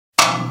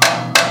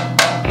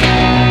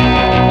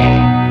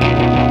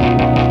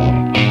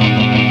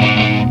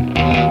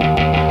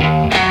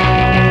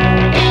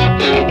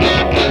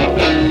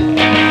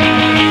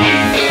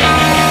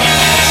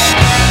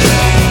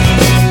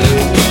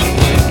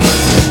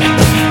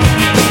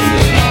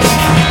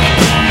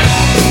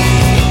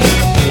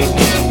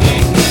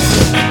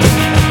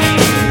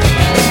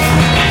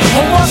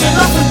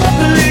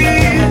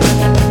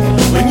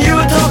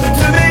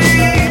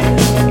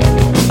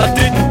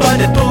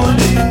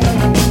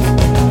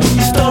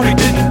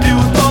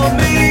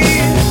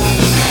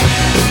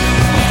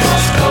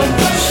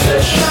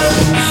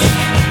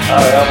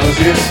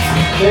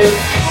See?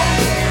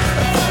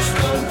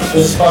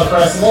 This is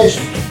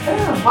procrastination. I don't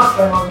know what's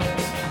going on there.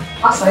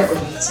 Last night was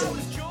insane.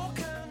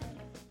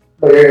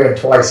 But you're going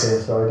twice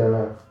here, so I don't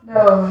know. No,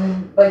 I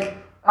mean, like,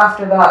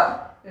 after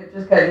that, it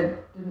just kind of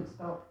didn't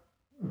stop.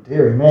 Oh,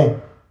 dearie me. I think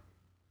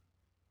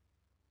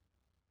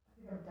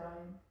I'm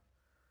dying.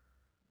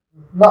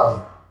 Not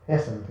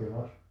pissing too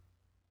much.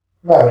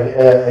 No,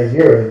 a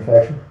urine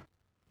infection.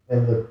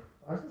 In the...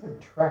 I was going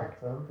to say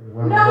tract. I don't think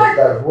women No, make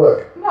that would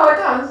work. No, it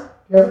does. Do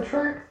you have a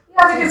tract?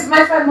 Yeah, because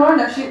my friend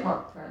Lorna, she...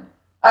 What?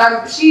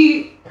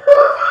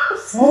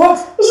 That's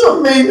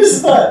not mean,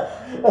 is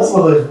that? That's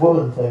one of those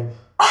woman things.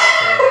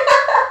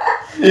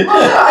 Well,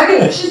 no, I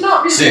mean, she's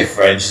not really... Say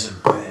French, she's a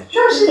bitch.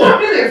 No, she's not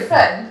really a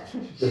friend.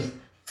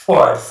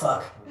 Alright,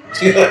 fuck.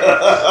 I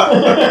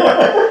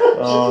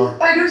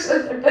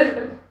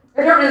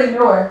don't really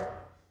know her.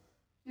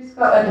 She's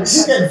got an...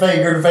 She's getting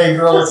vaguer and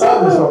vaguer all the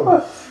time, this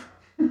woman.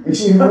 Is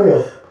she even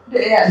real?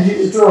 Yeah. Did you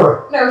just draw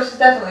her? No, she's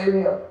definitely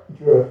real. You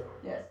drew her?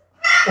 Yes.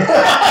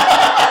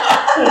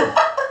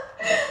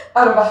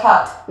 Out of a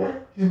hat. Yeah.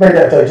 She's made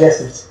out of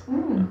digestives.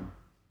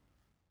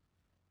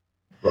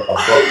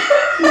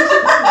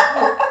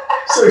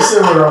 So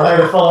similar on how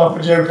to follow up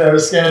a joke there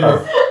with Scandal.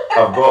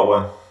 I've got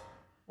one.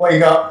 What you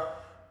got?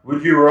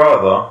 Would you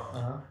rather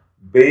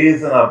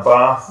bathe in a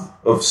bath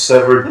of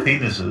severed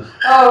penises,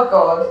 Oh,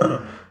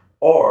 God.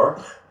 or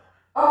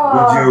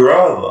would you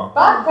rather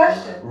Bad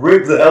question.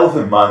 rape the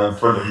elephant man in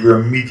front of your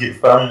immediate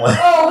family?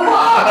 Oh,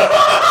 wow.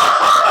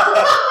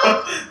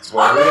 It's I'm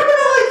one not of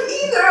gonna like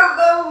either of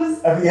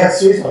those. Have you had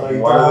sweet one or the,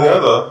 you one or the died?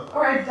 other.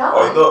 Or I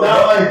Oh,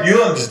 die. you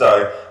don't just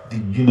die. The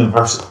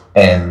universe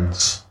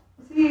ends.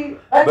 See,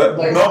 But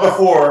not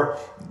before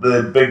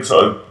the big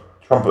sort of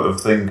trumpet of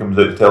thing comes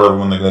out to tell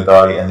everyone they're going to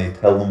die, and they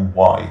tell them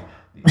why.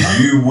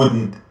 You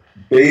wouldn't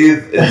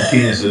bathe in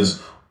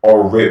penises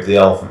or rape the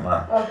elephant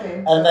man.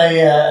 Okay. And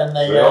they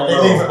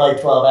leave it like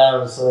 12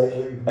 hours. So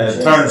And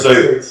it turns out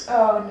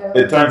Oh,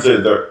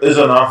 no. there is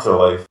an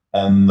afterlife,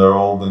 and they're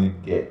all going to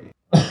get you.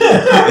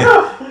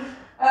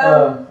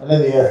 And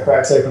then the earth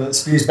cracks open and it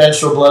spews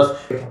menstrual blood.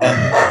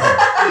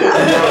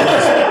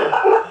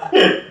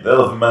 The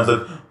elephant man's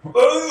like,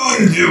 "Why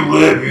wouldn't you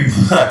rape me?"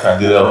 I can't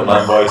do the elephant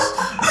man voice.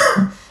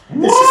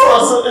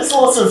 It's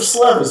lots of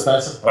slurs,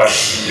 man. Why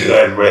did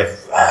I rape?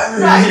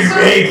 Right, You so-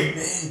 rape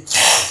me.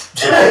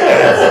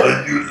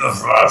 The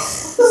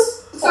universe.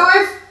 So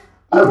if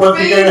I want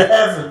to go to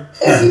heaven.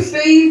 if you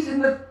bathed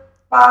in the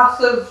bath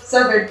of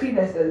severed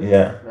penises,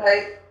 Yeah,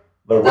 right?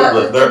 they're That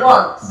wriggling. just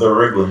once. They're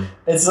wriggling.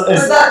 It's Would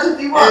that just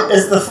be one?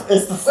 it's the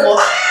floor.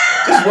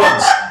 Just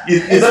once.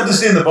 You'd have to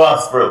stay in the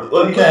bath for.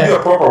 Well, you can do a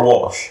proper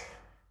wash.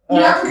 You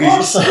have to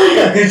wash.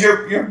 Because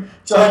you're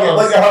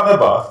like you're having a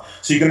bath,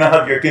 so you're gonna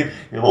have your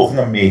little thing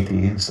of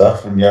matey and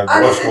stuff, and your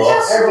And it's washcloth.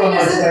 just Everyone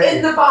penises likes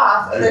in the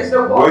bath and there's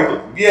no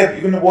water. Yeah,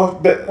 you're gonna wash,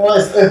 but Well,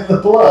 if the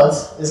blood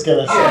is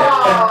gonna.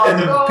 yeah, and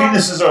the God.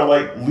 penises are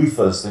like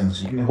loofahs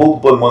things. You can hold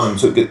the blood in one of them,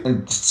 so it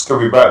and just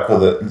scrub your back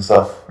with it and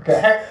stuff.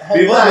 Okay,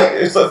 But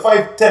it's like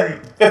 5,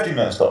 10, 15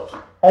 minute stops.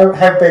 how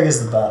big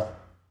is the bath?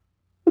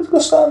 It's a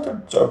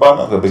standard sort of bath,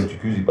 not like a big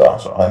jacuzzi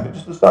bath sort of thing, but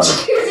just a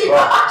standard Jacuzzi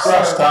bath.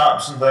 brass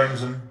taps and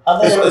things. And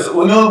And it's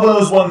one of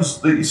those ones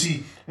that you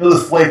see, the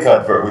Flake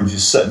advert when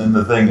she's sitting in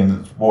the thing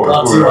and it's water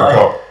That's pouring on right.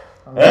 top.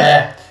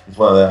 Yeah. It's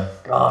one of them.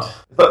 God.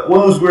 It's like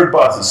one of those weird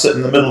baths that sit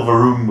in the middle of a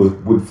room with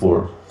wood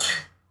floor.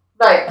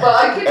 Right, well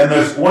I could And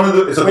there's one of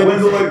the, it's a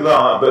window like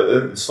that, but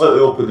it's slightly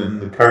open and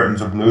the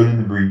curtains are blowing in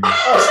the breeze.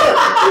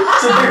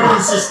 So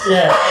everyone's just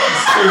singing.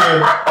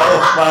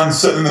 Elephant man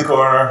sitting in the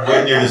corner,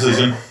 waiting your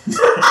decision.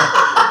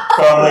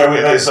 Family are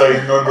waiting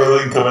outside, knowing whether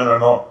they can come in or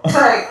not.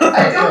 Right,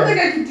 I don't think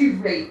I could do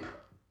rape.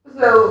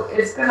 So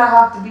it's gonna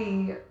have to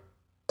be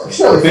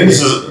Surely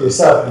Penises-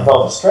 yourself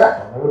involved a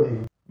strap on, wouldn't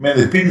you? I mean,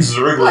 the penises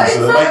are wriggling, What, so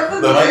in they front might,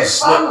 of they the might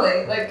slip.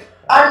 family? Like,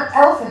 I'm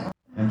elephant.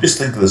 And just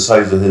think of the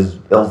size of his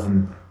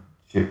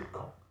elephant-shaped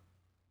cock.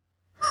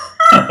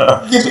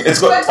 It's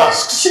got But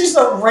tusks. She's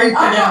not raping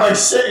I him know. by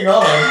sitting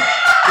on him.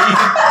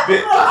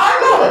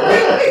 I'm not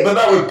raping. But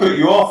that would put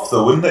you off,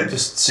 though, wouldn't it?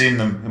 Just seeing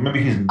them.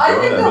 Maybe he's I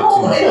enjoying think it a the bit whole,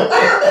 too I much.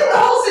 don't think the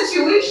whole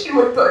situation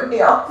would put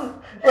me off.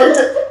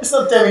 It's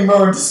not Demi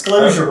Moore in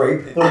Disclosure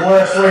Rape, the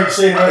worst rape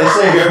scene I've It's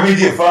seen. your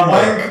immediate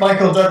family.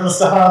 Michael Douglas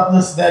to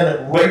Harkness,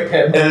 then rape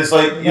him. And it's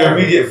like your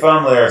immediate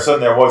family are sitting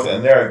there watching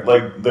it, and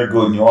they're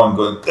going you on,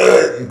 going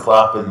 "Ugh," and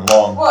clapping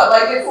along. What,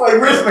 like it's Like,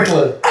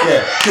 rhythmically.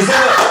 Yeah,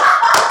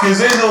 because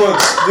they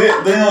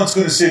know it's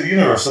going to save the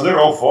universe, so they're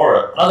all for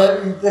it.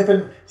 And they've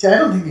been. See, I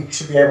don't think you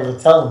should be able to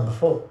tell them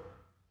before.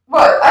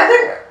 what? I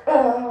think I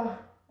don't know.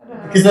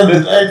 Because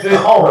then the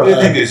horror. They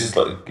think it's just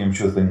like a game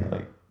show thing,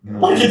 like you know,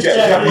 Like it's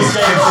Japanese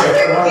game I show.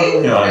 think we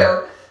need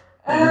Yeah.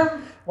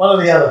 to. One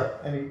or the other.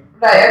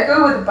 Right, I'd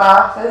go with the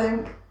bath, I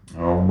think.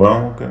 Oh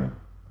well, okay.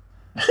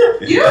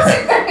 You don't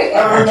think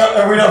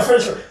Are we not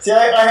finished? See,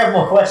 I have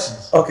more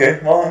questions. Okay,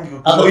 well,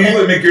 you And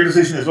would make your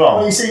decision as well.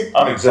 Well, you see,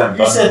 I'm exempt.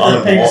 you said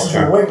I'm the penises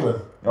watcher. were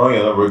wiggling, Oh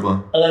yeah, they're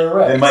wriggling. and they were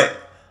They erect. might.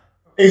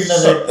 Even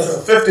though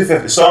So,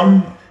 50-50.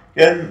 Some,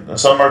 again,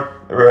 some are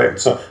erect.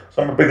 So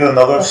Some are bigger than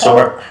others. Some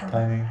are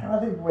tiny. How are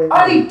they weight?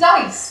 Are they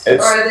diced?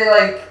 It's- or are they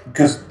like...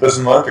 Because there's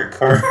an electric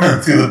current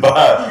running through the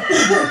bat.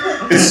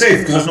 It's safe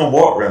because there's no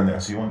water in there,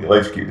 so you won't get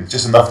electrocuted. It's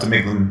just enough to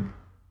make them.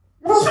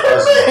 What's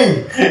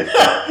happening?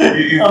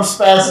 I'm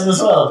spazzing as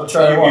well, but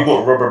trying to You've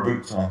walk. got rubber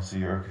boots on, so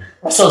you're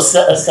okay. So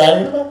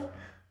standing there?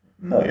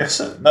 No, you're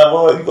sitting. No,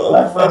 well, you've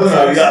got. I don't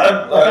know. I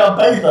can't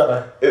bathe that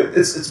way.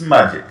 It's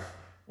magic.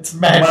 It's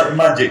magic.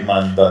 Magic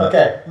man done it.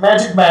 Okay,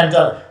 Magic Man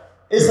done it.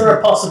 Is there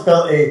a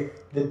possibility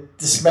that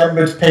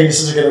dismembered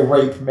penises are going to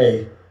rape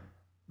me?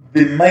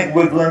 They might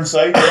wiggle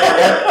inside.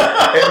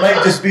 It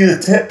might just be the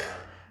tip.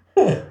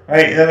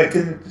 Right, then it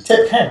can.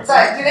 Tip hands.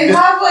 Sorry, do they Just-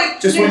 have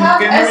like... just do they when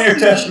have you're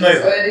testing STDs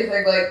out- or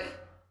anything like...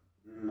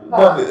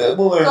 Well, there's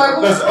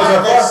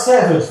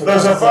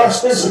a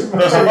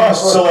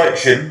vast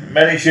selection,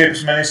 many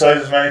shapes, many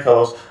sizes, many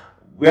colours.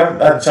 We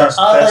haven't had a chance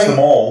to test them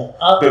all,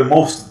 but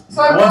most the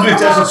ones we've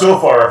tested so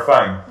far are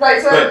fine.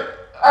 Right, so...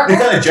 But they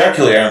can't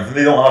ejaculate or anything.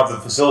 They don't have the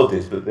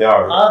facilities, but they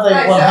are. Are they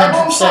Right, so I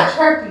won't 100%? catch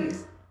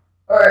herpes.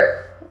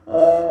 Or...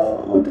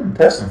 We didn't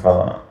test them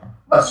for that.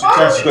 But That's the why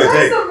chance would you you got to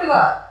test take. them for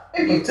that?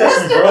 If you We're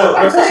testing tested for them, other,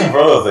 we're testing for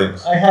other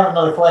things. I have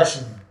another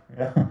question.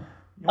 Yeah.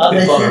 Are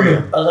they Gonorrhea.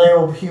 human? Are they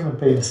all human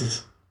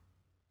penises?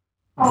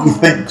 You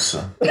think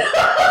so?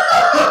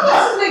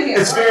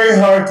 It's very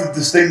hard to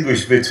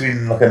distinguish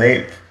between like an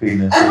ape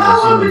penis And and how a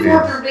long human would you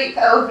have penis. to rape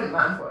the elephant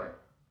man for?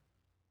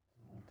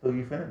 Until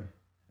you finish.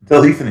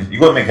 Until he finishes. You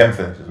got to make him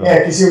finish as well. Yeah,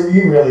 because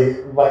you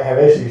really might have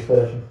issues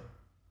finishing.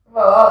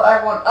 Well,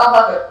 I'll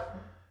have it.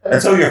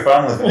 Until your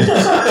family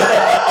finishes.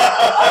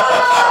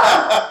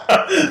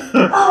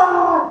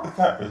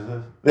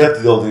 They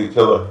have to all do each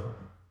other.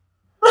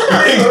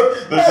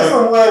 That's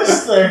the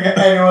worst thing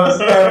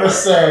anyone's ever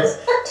said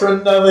to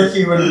another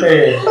human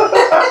being.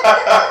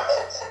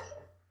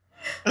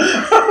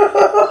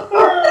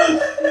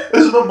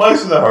 This is not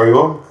mice in the hurry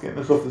on. Getting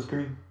this off the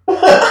screen.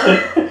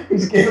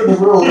 He's given the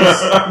rules,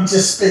 he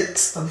just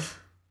speaks them.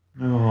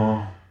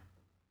 No.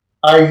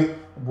 I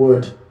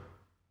would.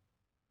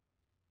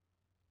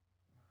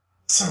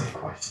 So many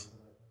questions.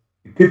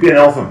 It could be an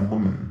elephant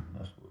woman.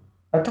 I suppose.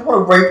 I don't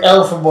want to rape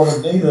Elephant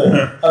Woman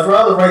either. I'd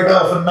rather rape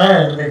Elephant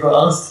Man, to be quite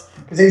honest,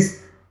 because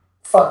he's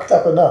fucked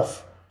up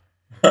enough.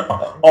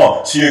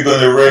 Oh, so you're going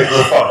to rape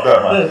the fucked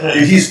up man.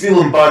 If he's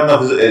feeling bad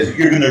enough as it is,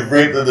 you're going to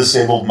rape the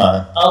disabled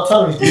man. I'll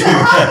tell you.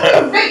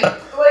 Rape!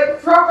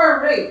 Like,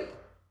 proper rape.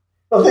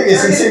 The thing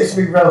is, he seems to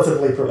be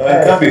relatively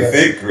prepared. It can't be for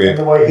this, fake rape. in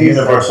the way he's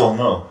Universal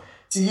no.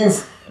 So you've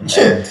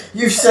set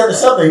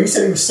this up there. You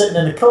said he was sitting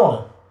in the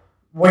corner,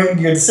 waiting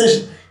your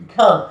decision. You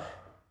can't.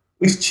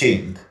 He's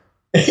chained.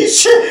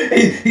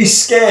 He's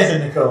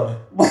scared in the corner.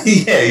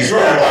 Yeah, he's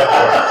rolling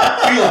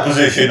backward. Fetal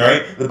position,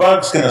 right? The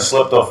bag's kind of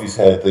slipped off his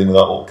head thing with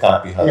that little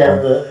cap he had Yeah, on.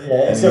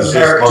 it's And got he's the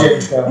Merrick just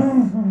James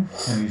going.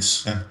 And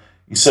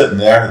he's sitting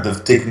there.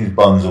 They've taken his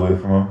buns away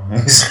from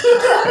him.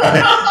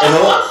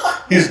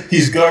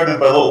 He's guarded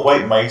by little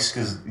white mice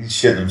because he's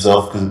shitting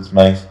himself because it's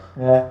mice.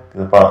 Yeah.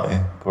 Because apparently,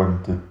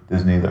 according to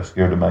Disney, they're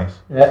scared of mice.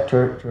 Yeah,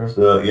 true.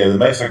 So yeah, the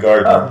mice are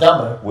guarding Oh, him,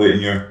 Dumbo.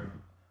 waiting your.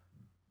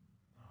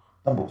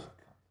 Dumbo's.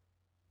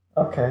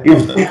 Okay. He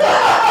wasn't a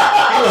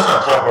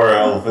proper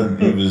elephant.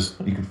 He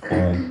could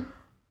fly.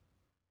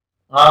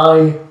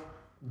 I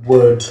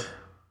would.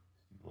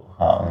 Little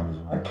hat on him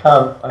as I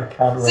well.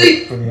 can't See-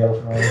 rape from the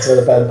Elephant Man. It's a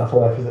bad enough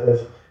life as it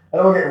is. I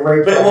don't want to get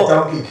raped But by what- a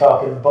donkey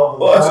cock in the bottom of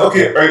the Well, that's mouth.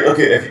 okay, right?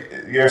 Okay, if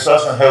you're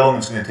assessing how long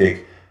it's going to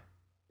take,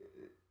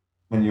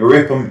 when you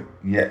rape him,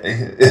 yeah,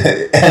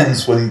 it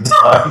ends when he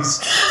dies.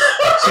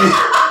 So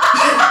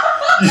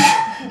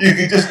you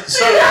could just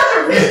start. You have to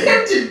rape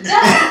him to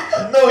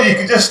death! No, you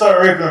could just start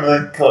raping him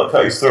and then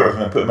cut his throat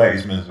and put him out of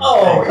his misery.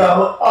 Oh,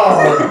 come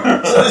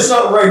on. So it's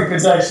not rape,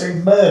 it's actually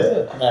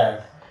murder now.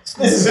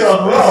 This has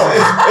gone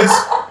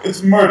wrong.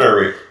 It's murder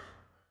rape.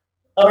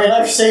 I mean,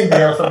 I've seen the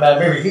Elephant Man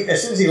movie.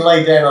 As soon as he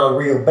lay down on a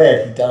real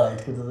bed, he died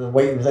because of the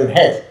weight of his own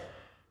head.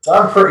 So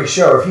I'm pretty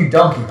sure if you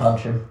donkey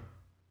punch him,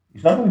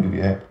 He's not going to give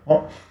you a head.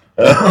 What?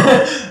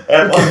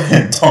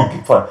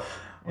 Donkey punch.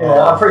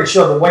 yeah, I'm pretty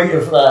sure the weight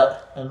of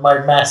that and my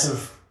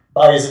massive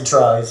buys and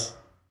tries.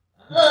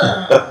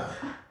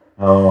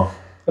 Oh.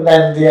 But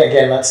then, yeah,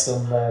 again, that's still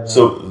murder.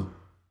 So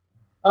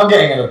I'm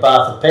getting in a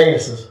bath of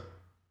penises.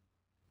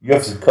 you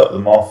have to cut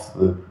them off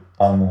the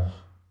animals.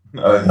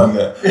 No, I'm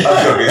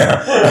joking.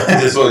 I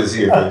just wanted to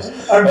see your face.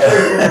 I'm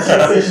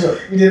joking.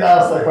 You didn't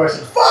ask that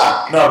question.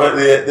 Fuck! No, but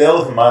the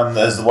elephant man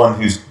is the one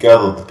who's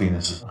gathered the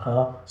penises.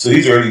 Uh-huh. So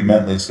he's already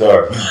mentally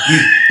scarred.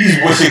 He's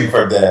wishing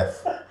for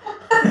death.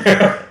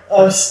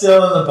 I'm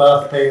still in the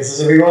bath of penises.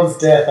 If he wants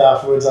death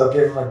afterwards, I'll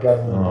give him a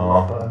gun with him.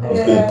 Oh, But I'm he's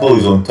not going to pull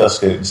his own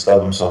tusk out and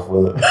stab himself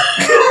with it.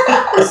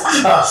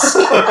 Tusk.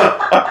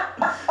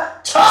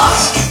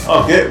 Tusk!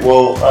 Okay,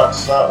 well,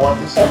 that's that one.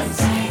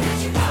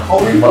 Oh,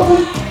 we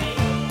probably...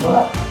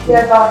 What?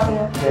 Yeah, back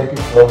here. Yeah, good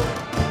call.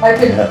 I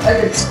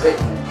could scrape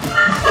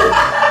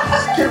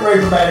it. Couldn't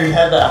rape a man who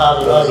had that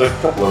hard There's life.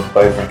 a couple of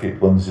bifurcated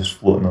ones just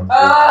floating on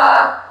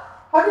How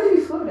could he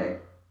be floating?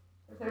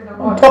 If there's no on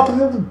water? top of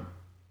the other.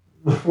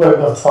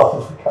 Floating on top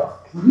of the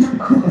cock.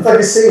 It's like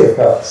a sea of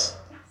cocks.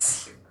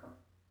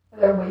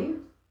 They're waves.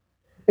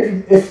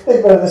 If you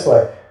think about it this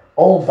way,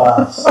 all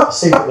baths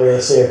secretly are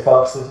a sea of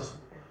cocks. They just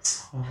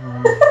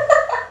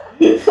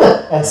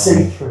and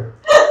see through.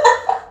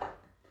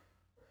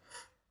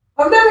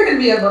 I'm never going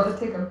to be able to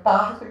take a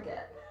bath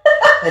again.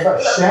 What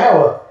about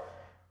shower?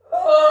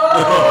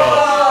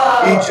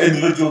 Each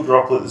individual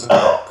droplet is a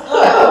cock.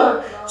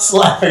 Oh,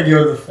 Slapping you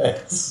in the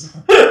face.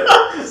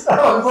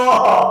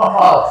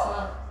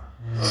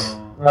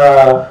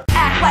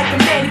 Act like a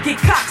man and get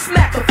cock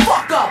smacked the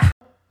fuck up.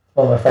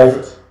 One of my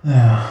favourites.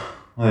 Yeah,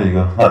 there you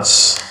go.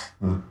 That's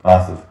the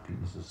bath of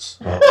penises.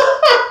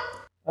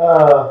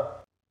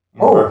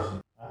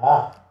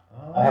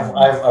 I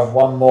have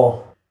one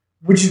more.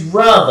 Would you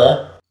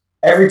rather,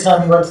 every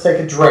time you went to take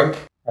a drink,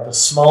 have a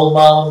small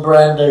Marlon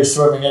Brando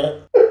swimming in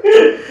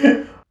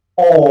it?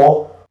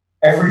 Or,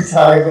 every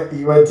time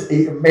you went to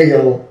eat a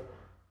meal,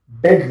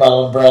 big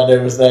Marlon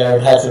Brando was there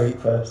and had to eat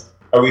first?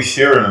 Are we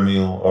sharing a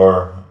meal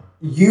or?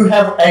 You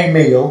have a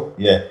meal,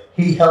 Yeah,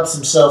 he helps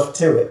himself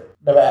to it.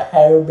 No matter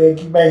how big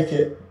you make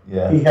it,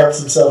 yeah. he helps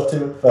himself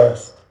to it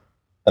first.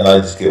 And I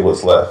just get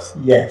what's left.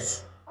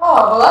 Yes.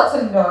 well, that's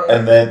annoying.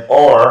 And then,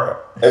 or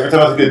every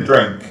time I take a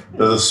drink,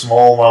 there's a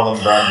small Marlon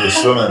Brando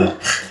swim in it.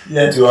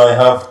 Yeah. Do I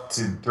have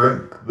to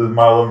drink the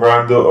Marlon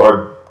Brando,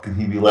 or can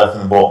he be left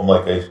in the bottom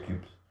like ice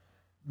cubes?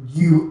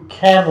 You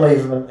can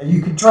leave him,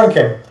 you can drink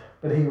him,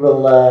 but he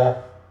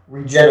will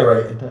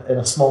regenerate in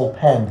a small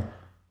pen.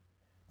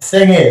 The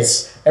thing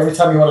is, every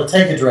time you want to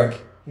take a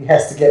drink, he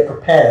has to get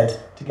prepared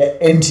to get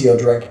into your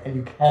drink, and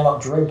you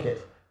cannot drink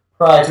it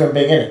prior to him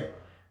being in it.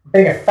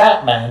 Being a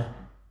fat man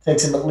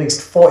takes him at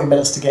least 40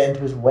 minutes to get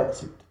into his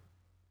wetsuit.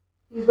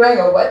 He's wearing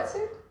a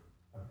wetsuit?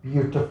 A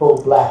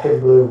beautiful black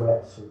and blue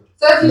wetsuit.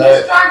 So if you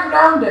just drag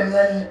around him,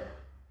 then...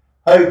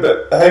 How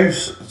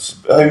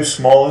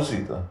small is he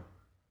though?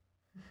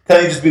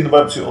 Can't he just be in the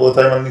wetsuit all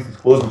the time underneath his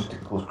clothes and just take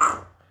the clothes?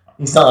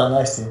 He's not that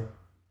nice to you.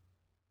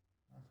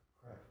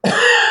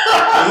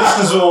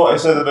 This is what I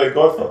said about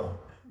Godfather.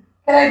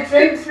 Can I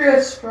drink through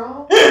a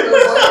straw to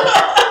avoid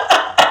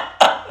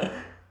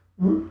him?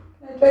 Can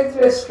I drink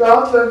through a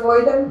straw to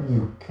avoid him?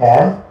 You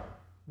can.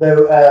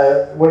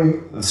 Though,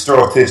 when The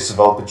straw tastes of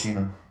Al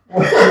Pacino.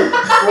 when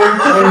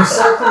you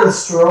suck through the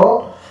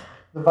straw,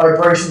 the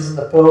vibrations in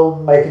the pool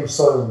make him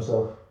soil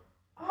himself.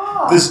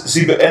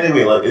 But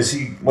anyway, like, is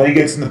he when he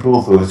gets in the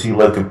pool though? Is he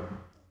like a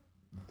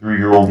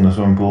 3-year-old in the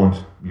swimming pool and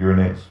just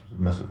urinates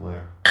submissively?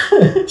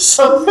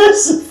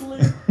 Submissively.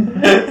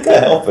 Can't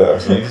help it.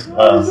 Actually.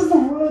 What is the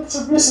word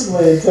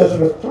submissively in terms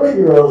of a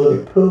 3-year-old in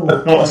a pool?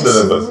 Not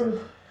so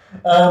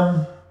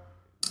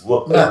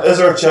well, No. is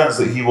there a chance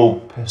that he will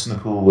piss in the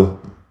pool with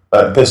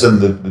piss in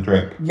the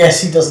drink?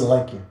 Yes, he doesn't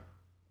like you.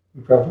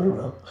 He probably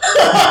will.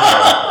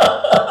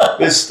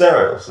 It's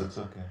sterile, so it's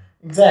okay.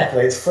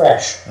 Exactly, it's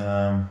fresh.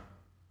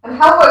 And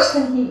how much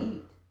can he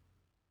eat?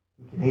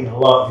 You can eat a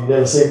lot if you've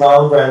never seen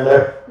Marlon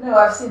Brando. No,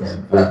 I've seen He's a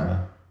him. big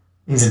man.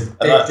 He's a And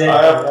big dick.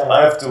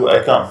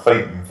 I can't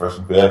fight him for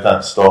something. I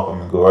can't stop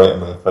him and go, right, I'm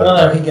going to fight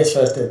No, him. he gets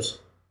first dibs.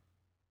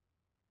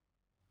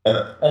 And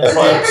If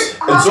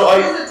How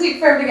long does it take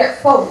for him to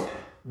get full?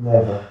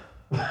 Never.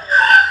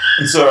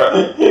 it's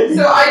alright.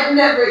 So I'd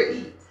never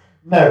eat.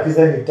 No, because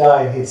then you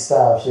die and he'd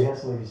starve, so he has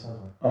to leave you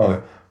something.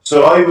 Okay.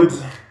 So I would.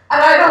 And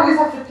I'd always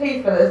have to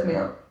pay for this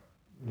meal.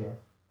 Yeah.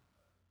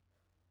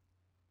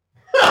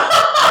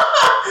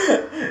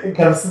 It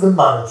comes to the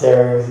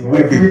monetary review.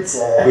 We'd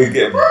We'd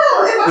get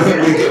Well, if I'm going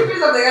to pay for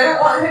something, I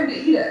don't want him to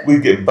eat it.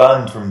 we'd get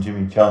banned from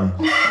Jimmy Chung.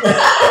 we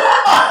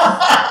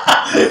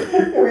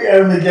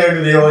only go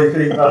to the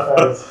all-you-can-eat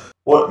buffets.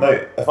 What now?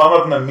 If I'm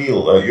having a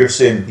meal, right, you're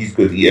saying he's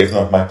going to eat everything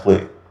off my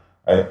plate,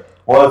 right?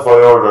 What if I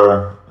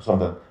order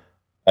something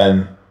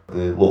and the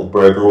little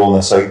bread roll on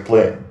the side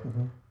plate?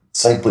 Mm-hmm.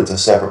 Side plate's a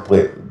separate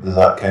plate. Does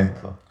that count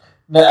though?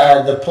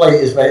 No, the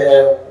plate is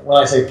made. When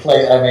I say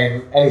plate, I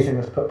mean anything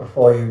that's put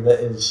before you that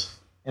is,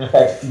 in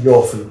effect,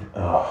 your food.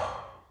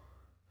 Oh.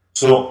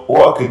 So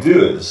what I could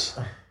do is,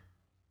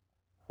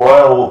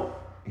 while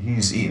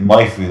he's eating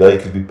my food, I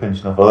could be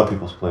pinching off other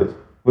people's plates.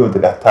 We went to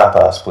a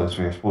tapas place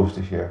where you're supposed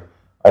to share.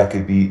 I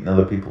could be eating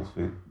other people's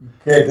food.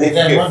 Good. They could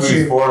Then get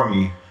food for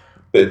me,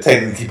 but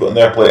technically keep it on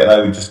their plate,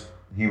 and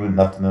he wouldn't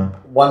have to know.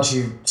 once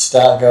you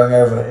start going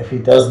over, if he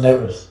does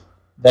notice,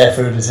 their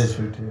food is his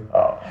food too.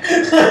 Oh.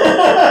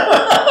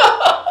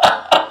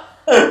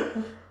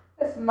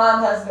 This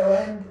man has no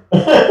end.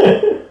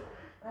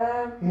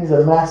 He's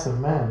a massive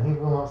man. He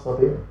will not stop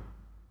eating.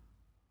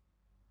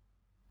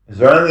 Is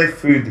there any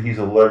food that he's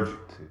allergic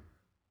to?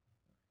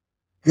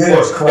 Good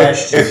What,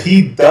 question. If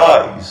he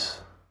dies,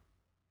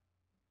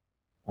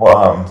 what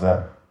happens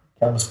then?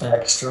 Comes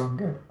back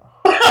stronger.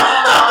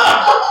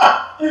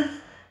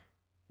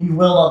 He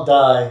will not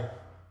die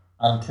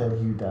until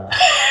you die.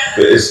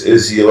 But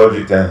is he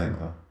allergic to anything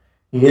though?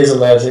 He is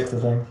allergic to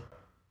things.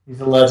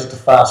 He's allergic to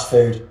fast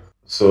food.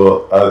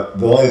 So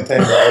the only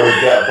time that I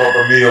would get a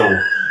proper meal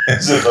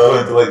is if I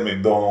went to like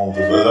McDonald's.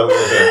 Is that what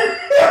you're saying?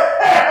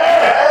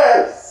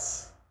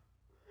 Yes!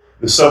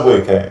 The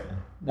Subway count.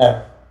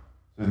 No.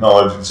 So He's not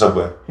allergic to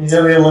Subway. He's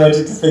only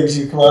allergic to things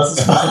you class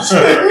as fast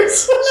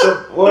foods.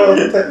 Well,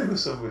 technically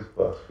Subway's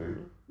fast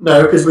food.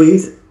 No, because we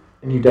eat it.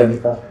 And you don't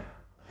eat that.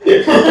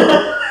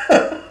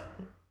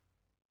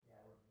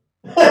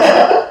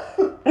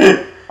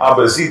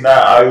 But see,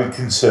 now I would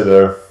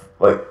consider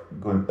like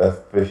going to a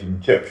fish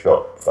and chip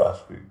shop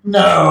fast food.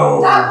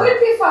 No! That would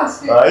be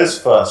fast food. That is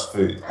fast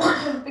food.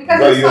 Because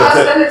But it's you're fast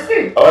a- and it's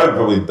food. I would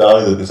probably die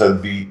though because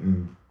I'd be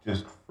eating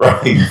just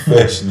fried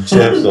fish and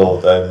chips all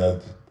the time and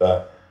I'd just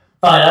die.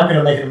 Fine, I'm going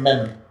to make an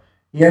amendment.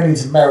 He only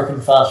eats American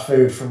fast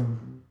food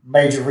from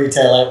major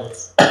retail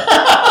outlets.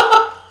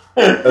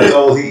 That's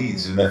all he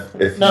eats. And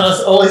if No,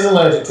 that's all he's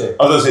allergic to.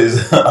 I was going to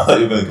say, I thought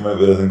you were going to come out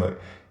with a thing like,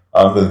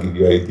 I'm going to give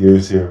you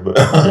ideas here, but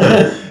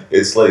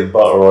it's like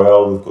Battle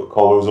Royale, we've got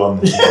collars on,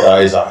 if he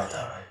dies, I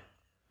die.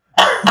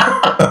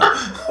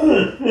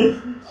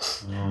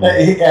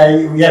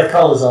 We have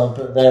collars on,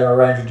 but they're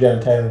around your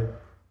genitalia.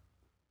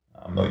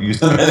 I'm not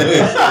using them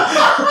anyway.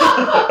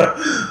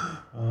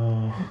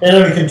 It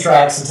only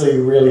contracts until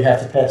you really have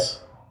to piss.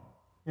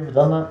 You ever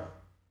done that?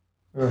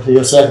 Or if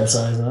you're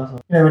circumcised, you know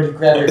when you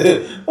grab your...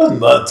 It wasn't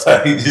that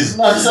tight, just...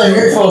 No, I'm just saying,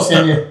 your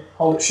foreskin, you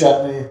hold it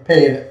shut and you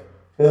pee in it.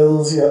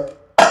 Fills you up.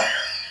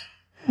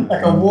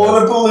 Like a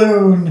water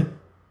balloon. That's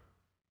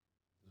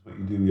what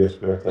you do with your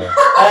spare time.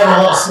 I have a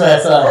lot of spare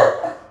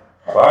time.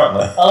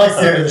 Apparently. I like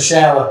to do it in the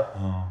shower.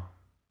 Oh.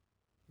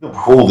 You don't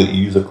hold it,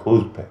 you use a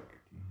clothespin.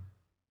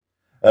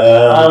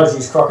 I always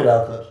use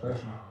crocodile clips,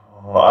 personally.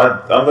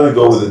 I'm going to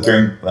go with a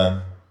drink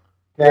then.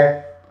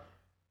 Okay.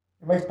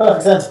 It makes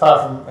perfect sense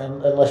apart from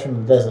unless you're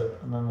in the desert,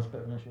 and then that's a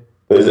bit of an issue.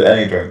 But is it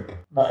any drink?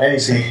 Not any.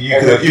 See, you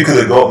could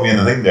have got me in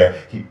the thing there.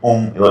 He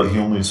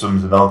only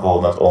swims in alcohol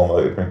and that's all I'm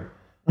allowed to drink.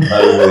 And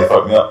that really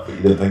fucked me up, but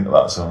you didn't think of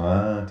that, so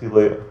too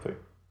late.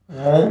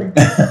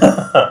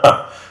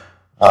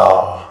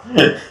 Oh.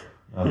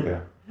 Okay.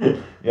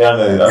 Yeah,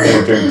 I'm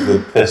gonna drink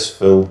the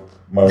piss-filled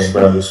Marlon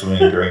Brando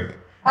swimming drink.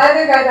 I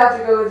think I'd have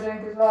to go with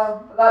drink as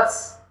well. But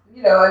that's, I'm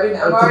It's a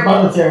already...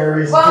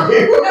 monetary reason Well, for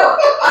you. no,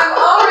 I'm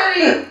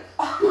already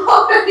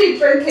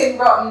drinking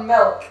rotten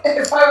milk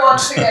if I want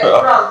to get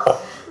drunk.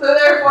 So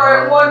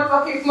therefore, one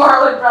fucking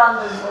Marlon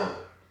Brando.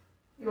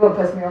 You won't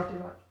piss me off too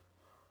much.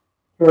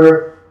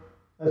 True.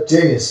 That's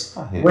genius. I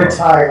hate We're milk.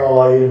 tying all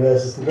our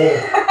universes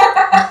together.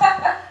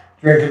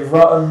 Drinking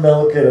rotten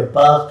milk in a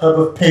bathtub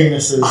of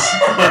penises.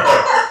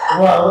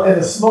 Well, in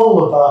a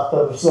smaller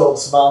bathtub of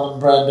salts, Marlon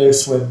Brando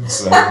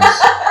swims.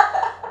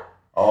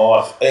 Oh,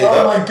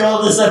 Oh my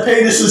god, there's their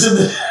penises in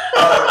the...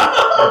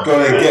 I'm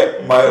going to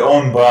get my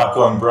own back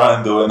on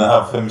Brando and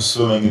have him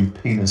swimming in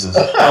penises.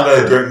 I'm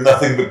going to drink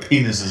nothing but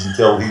penises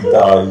until he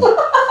dies.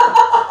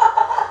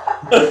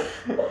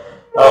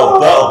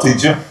 That'll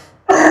teach him.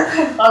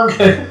 I'm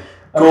gonna...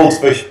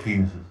 Goldfish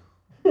penises.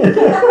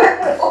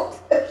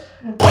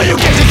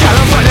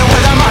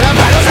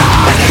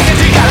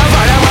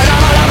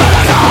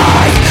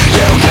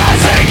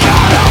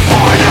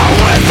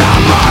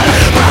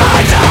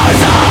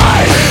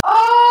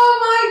 Oh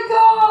my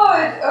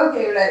god!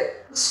 Okay, right.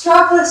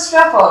 Strapless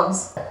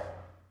strap-ons.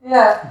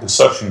 Yeah. The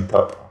suction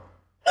cup.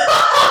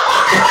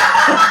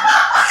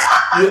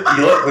 you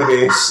lick the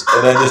base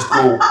and then just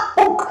go.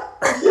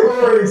 You've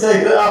already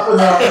taken it up a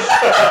notch.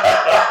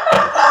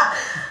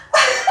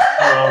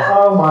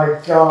 Oh my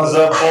Is god.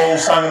 that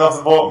balls hanging off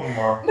the bottom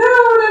or? No.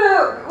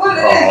 What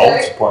it is, What's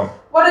right? the point?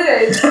 What it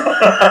is.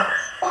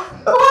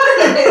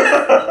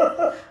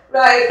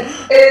 Right,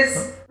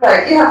 is...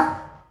 Right, you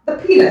have the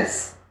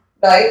penis,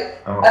 right?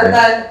 Okay. And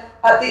then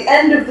at the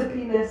end of the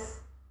penis,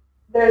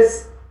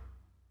 there's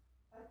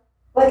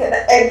like an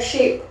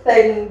egg-shaped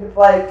thing with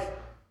like,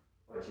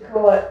 what do you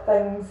call it,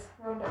 things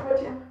around it. What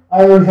do you...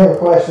 I already have a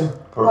question.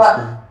 What?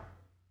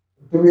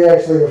 Do we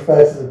actually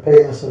refer to the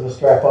penis of a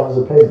strap-on as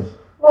a penis?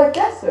 Well, I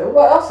guess so.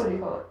 What else would you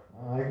call it?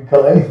 I can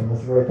call it anything,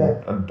 that's the right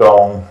thing. A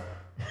dong.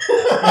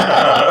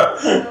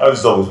 I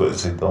was always wanted to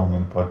say dong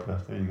on the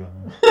podcast. There you go.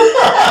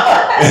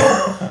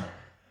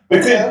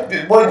 But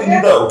why do you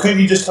need that? Couldn't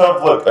you just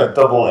have like a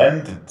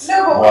double-ended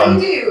No, but one?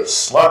 what you do...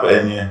 Slap it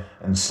in you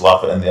and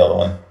slap it in the other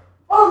one.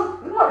 Well,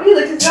 not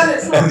really, because then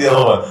it's And not... the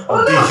other one. I'm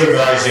Well, no,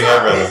 dehumanizing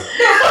everything.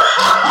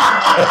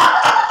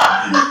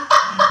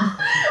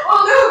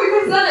 Well, no,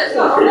 because then it's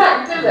not on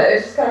that, you did it.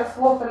 It's just kind of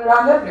flopping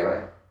around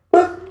everywhere.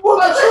 What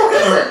Well, are you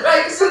talking about? listen,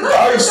 right, so that's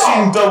I've the seen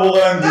dong.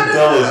 double-ended No.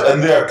 dildos and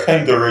they're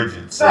kind of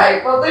rigid. So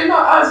Right, well, they're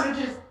not as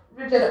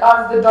rigid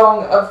as the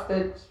dong of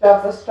the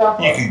strapless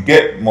strap-on. you could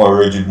get more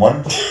rigid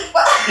ones.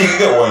 You can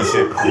get one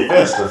shaped like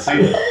this. I've seen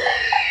it.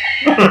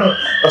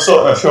 I saw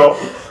it in a shop.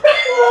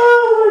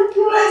 Right,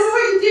 so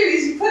what you do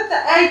is you put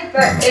the egg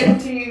back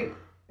into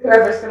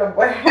whoever's going to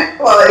wear it.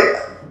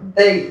 Well,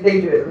 they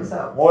do it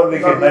themselves. What are they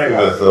getting out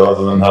of it though,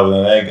 other than having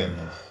an egg in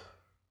this?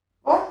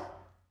 What?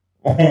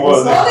 What are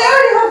Well, they? they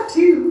already have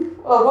two.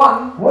 Well,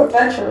 one, What?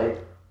 eventually.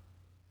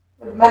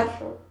 With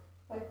menstrual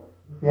cycle.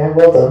 Yeah,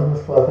 well done.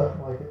 That's clever.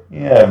 I like it.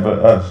 Yeah,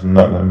 but that's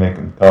not going to make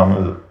them come,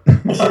 is it?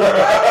 So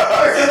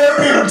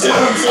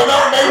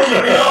not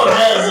making me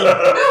orgasm. No,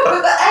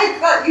 but the egg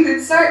that you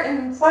insert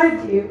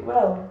inside you,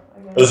 well, I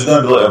guess. Is it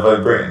going to be like a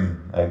vibrating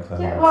eggs.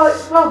 Yeah, well,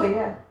 it will be,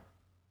 yeah.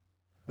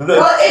 It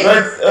Well, it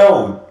is.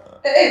 Oh,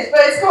 It is, but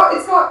it's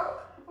got.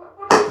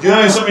 do you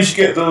know somebody should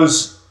get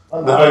those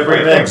the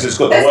vibrating eggs? It's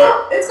got the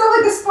wire. It's got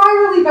like a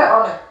spirally bit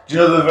on it. Do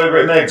you know the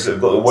vibrating eggs that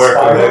have got the wire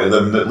coming out of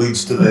them that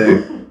leads to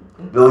the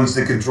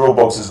control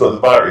box that's got the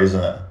batteries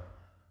in it?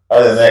 I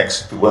had an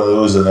ex put one of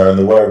those in there and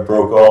the wire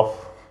broke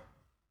off.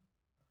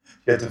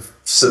 You had to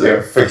sit there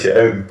and fish it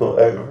out and pull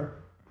it out of her.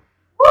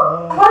 What?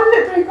 How did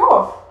it break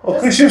off? Well,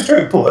 because she was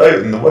trying to pull it out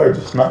and the wire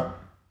just snapped.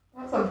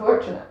 That's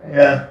unfortunate. Right?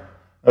 Yeah.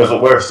 There was a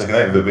wire sticking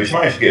out of it, but she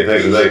managed to get it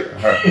out without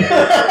her.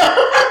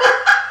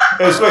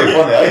 It was quite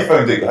funny. I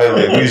found it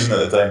highly amusing at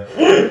the time.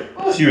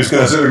 She was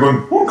kind of sitting there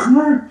going, "Oh, come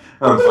here."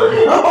 And I was like,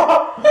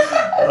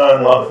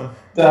 I'm laughing.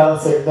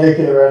 Dancing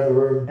naked around the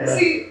room.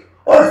 See,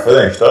 I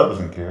finished. I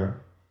wasn't care.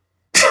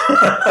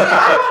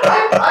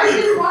 I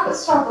really want a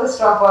strapless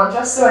strap on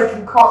just so I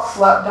can cock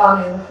slap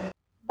Danny in the face.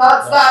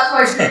 That's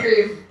my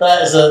dream.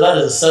 That is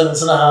a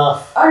sentence and a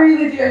half. I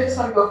really do. I just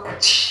want to go.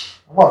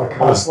 I want to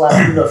come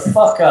slap you the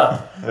fuck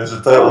up. There's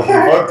the title of the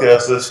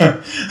podcast.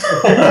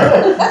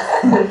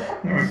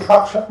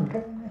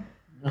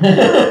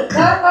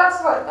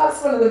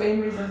 That's one of the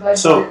main reasons I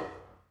So- do it.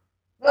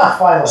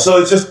 Finally.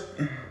 So it's just.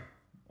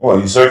 What,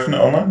 are you searching it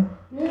online?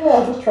 Yeah,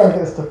 I'm just trying to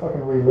get us to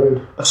fucking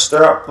reload. A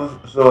strap.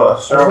 So a I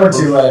strap. went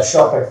to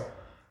shopping.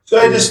 So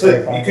I just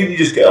think you couldn't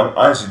just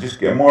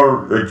get a more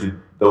rigid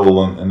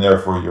double and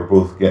therefore you're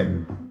both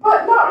getting.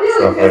 But not really,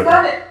 Stuff because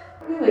like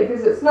then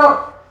because it's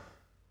not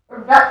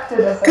erected.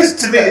 Because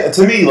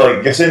to me,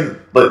 like you're saying,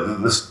 like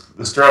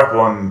the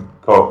strap-on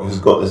cock has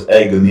got this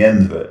egg on the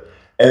end of it,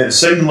 and it's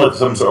sounding like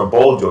some sort of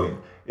ball joint.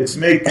 It's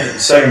making it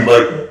sound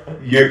like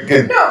you're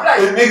getting. No,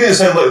 right. It's making it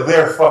sound like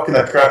they're fucking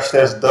a crash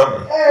test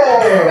dummy.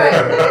 Hey!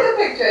 Right, look at the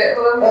picture.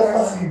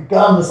 That's like a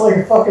gun. It's like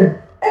a fucking.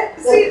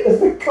 See, It's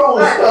the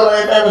coolest gun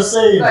I've ever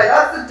seen. right,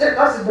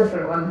 that's a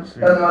different one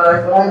than what I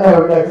I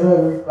know, because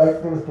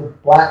there was the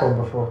black one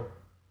before.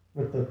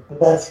 But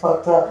that's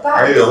fucked up.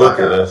 I need to look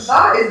at this.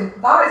 That is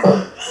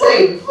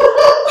insane.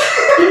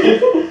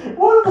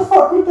 What the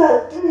fuck would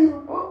that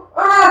do?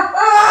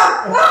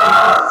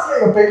 Let's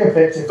take a bigger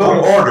picture.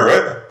 Don't order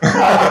it.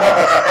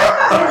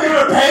 Don't give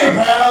it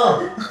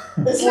PayPal.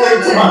 It's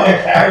linked to my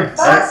account.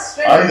 That's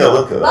strange. I need to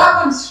look at that. That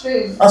one's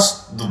strange.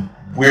 That's the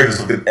weirdest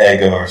looking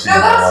egg I've ever seen. No,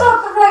 in my that's life.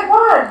 not the right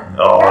one.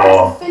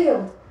 Oh. That's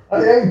failed. I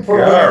didn't put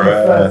it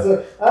Garrett.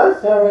 first. I'm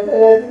sorry.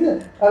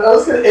 I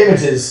was going to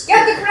images.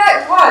 Get the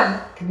correct one.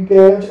 Can you get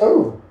an image?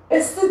 Oh.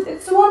 It's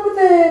the one with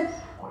the.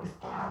 What is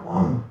that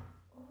one?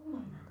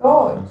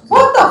 God.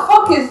 What the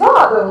fuck is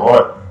that though?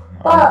 What?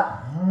 That.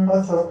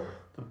 That's a...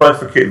 The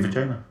bifurcated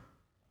vagina.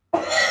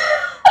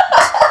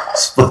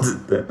 Split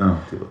it down. No,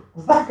 too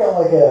Has that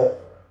got like a...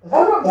 Is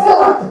that like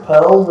the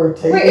pearls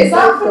rotating? Wait, is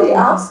that for the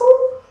asshole?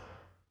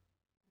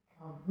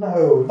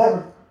 No, that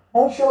would...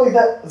 Oh, surely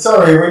that...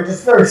 Sorry, we're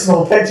just very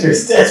small picture.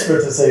 It's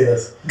desperate to see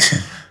this.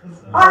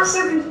 I'm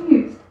so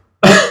confused.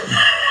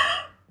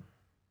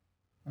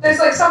 There's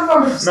like some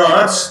form of. It's oh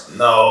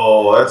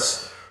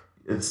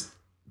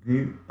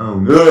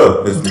no,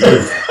 it's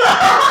moved.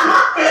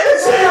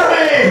 It's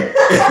moving!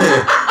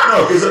 No,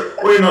 because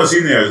what you're not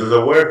seeing there is there's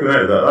a wire coming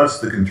out of that. That's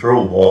the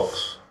control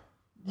box.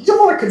 You don't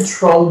want a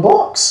control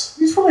box.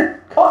 You just want a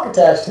cock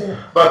attached here.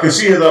 But I can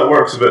see how that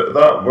works a bit.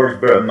 That works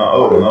better than that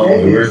other one. That was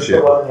a weird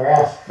shit. One in their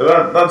ass.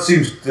 But that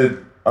seems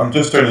to. I'm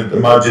just trying to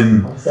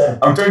imagine.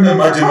 I'm trying to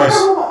imagine my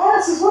myself.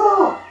 ass as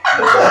well.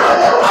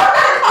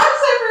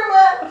 Cocks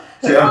everywhere.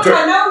 See, I'm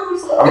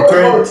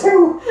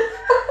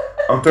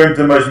trying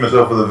to imagine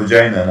myself with a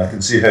vagina, and I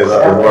can see how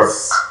that would work.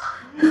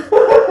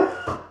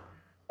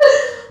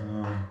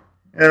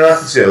 Yeah, I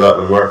can see how that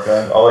would work.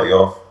 I'll let you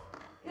off.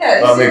 Yeah,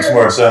 That makes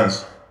more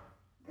sense.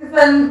 Because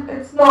then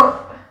it's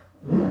not.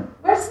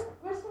 Where's the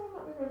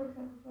one that we were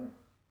looking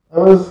at? It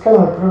was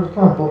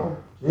kind of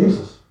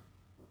Jesus.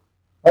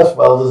 That's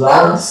well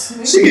designed.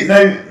 See,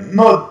 now,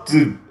 not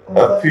to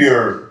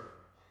appear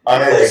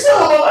It's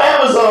still on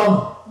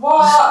Amazon.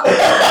 What? You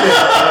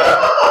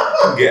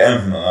can get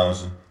anything on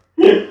Amazon.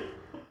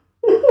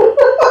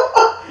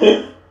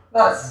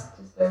 That's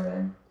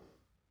disturbing.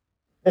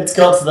 It's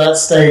got to that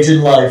stage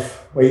in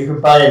life where you can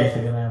buy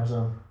anything on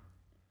Amazon.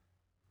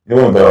 You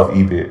don't want to buy off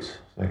eBay, it's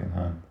second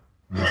hand.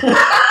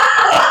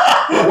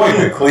 Wipe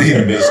it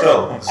clean, but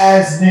still.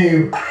 As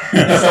new.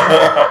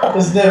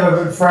 It's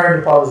never been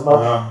frowned upon as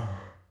much.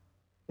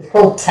 It's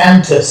called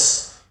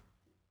Tantus.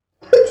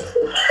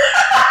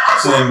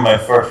 It's the name of my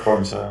first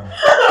porn star.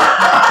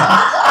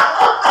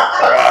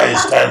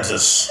 Rise,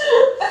 Tantus.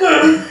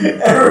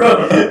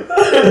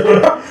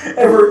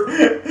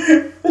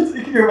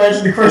 Can you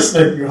imagine the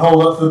christening? You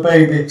hold up the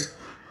baby.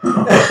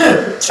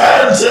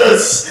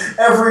 Tantus!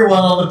 Everyone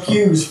on the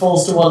pews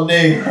falls to one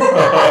knee. In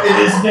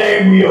his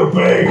name we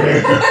obey.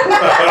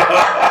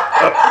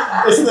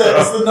 It's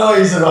the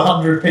noise of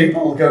 100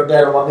 people going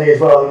down on one knee as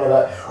well. You know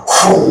that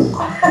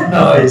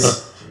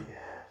noise.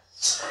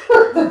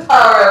 The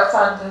power of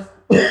Tantus.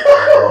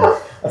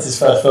 That's his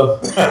first film.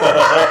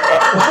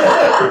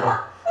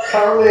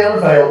 Currently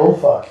unavailable.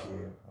 Fuck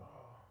you.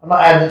 I'm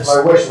not adding it to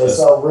my wish list,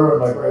 so I'll ruin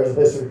my browser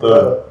history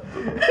forever.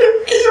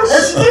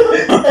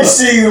 I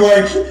see you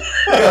like... Do you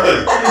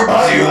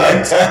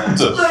like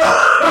tantos?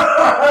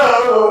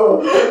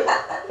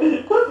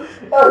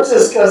 I've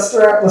just got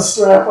strapless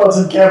strap-ons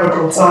and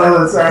chemical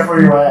toilets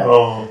everywhere.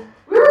 Oh.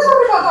 We were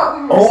talking about that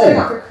when we were setting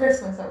up for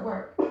Christmas at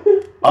work.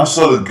 I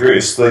saw the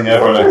greatest thing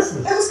ever. It was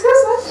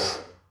Christmas.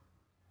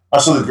 I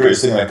saw the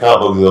greatest thing in a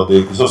catalogue the other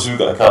day, because obviously we've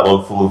got a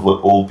catalogue full of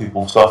like old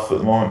people stuff at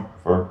the moment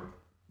for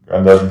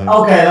granddad and things.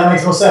 Okay, that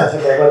makes more sense.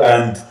 Okay,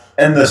 And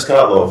in this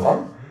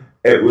catalogue,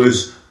 it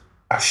was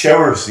a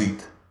shower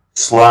seat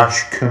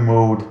 /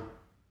 commode.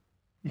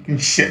 You can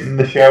shit in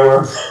the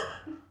shower.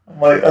 I'm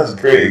like, that's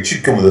great. It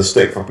should come with a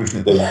stick for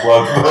pushing it down the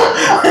plug.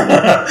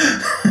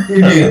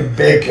 You need a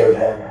big coat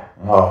hanger.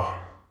 Oh.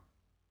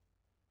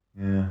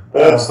 Yeah.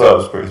 But I just thought it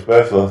was pretty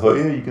special. I thought,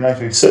 yeah, you can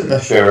actually sit in the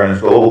shower and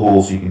it's got little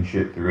holes so you can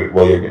shit through it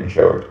while you're getting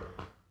showered.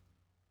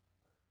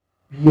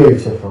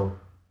 Beautiful.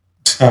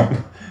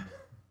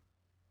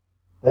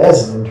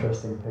 There's an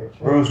interesting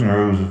picture. Rows and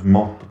rows of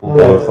multiple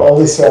Look at all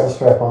these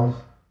strap-ons.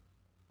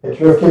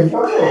 Picture of Kim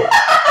Jong-il.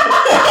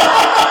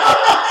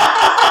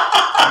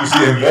 He's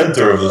the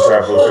inventor of the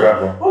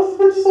strap-on. What's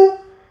the picture say?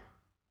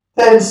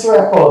 10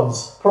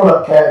 strap-ons,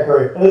 product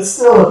category, and it's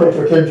still a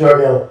picture of Kim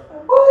Jong-il.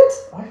 What?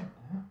 I don't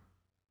know.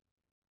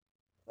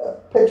 A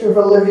picture of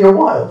Olivia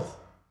Wilde.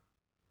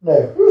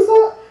 No, who's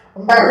that?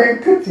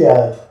 Marion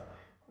Cotillard.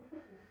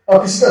 Oh,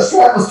 because she's got a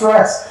strapless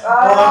dress.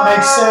 Oh, that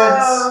makes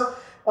sense.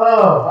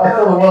 Oh, I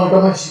thought the world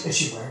got is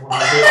she wearing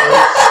one of these?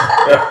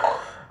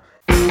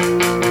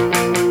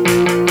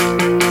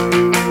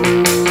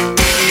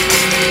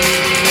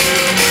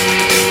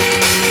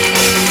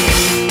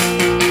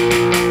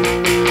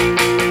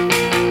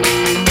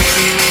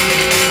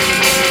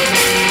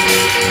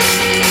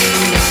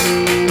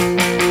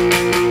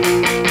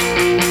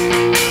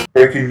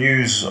 Breaking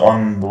news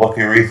on the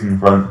Lucky Wraithen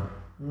front.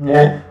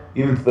 Yeah.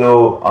 Even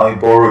though I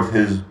borrowed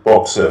his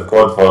box set of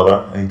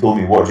Godfather and he told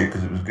me to watch it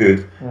because it was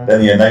good,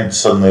 then he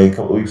announced suddenly a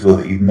couple of weeks ago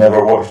that he'd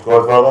never watched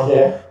Godfather.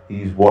 Yeah.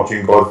 He's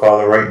watching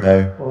Godfather right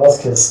now. Well, that's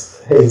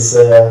because he's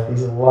a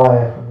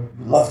liar.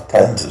 We love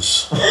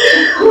Tantus. I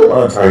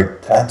want to try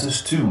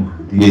Tantus 2,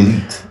 the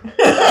Elite.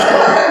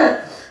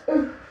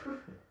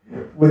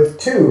 With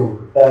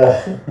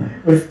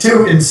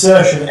two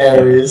insertion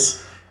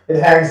areas,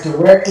 it hangs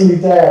directly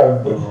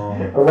down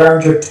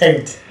around your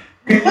taint.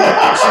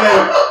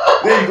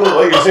 There you go,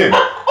 like you're saying.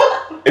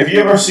 Have you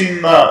ever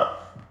seen that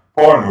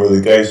porn where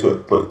the guy's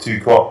got like 2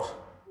 cocks?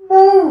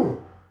 No.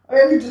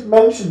 I only just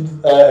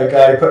mentioned a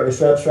guy putting a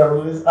strap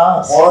on his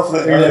ass. Well, I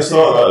just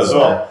thought that as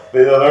well.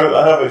 But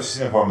I haven't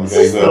seen a porn with the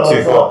guy's got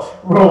 2 cocks.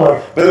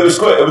 But it was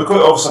quite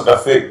obvious like a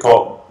fake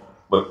cock,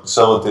 like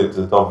sellotape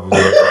to the top of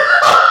his head.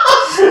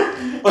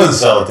 Wasn't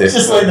sellotape. It's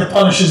just like the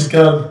Punisher's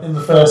gun in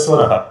the first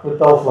one with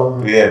Dolph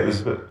Lundgren. Yeah, it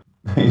was a bit.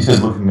 He's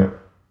just looking at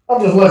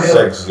I'm just looking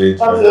sex age.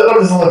 I'm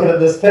just looking at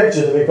this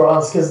picture, to be quite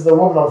honest, because the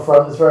woman on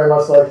front is very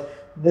much like,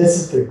 this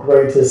is the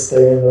greatest thing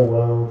in the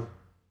world.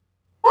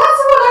 That's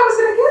the one I was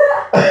going to get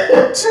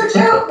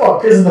at.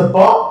 What, because of the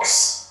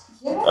box?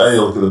 Yes. I need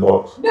to look at the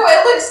box. No,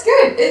 it looks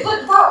good. It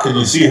looked that. Can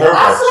you see her That's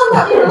box? the one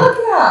that we were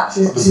looking at.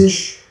 She's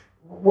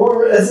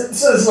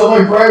so it's on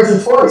my browser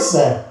twice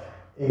now.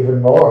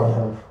 Even more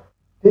unhelpful.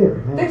 Dear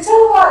me. They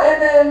tell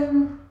that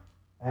in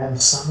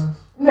And Summers.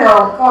 No,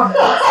 God. No,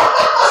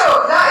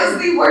 that is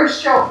the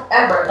worst shop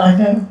ever. I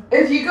know.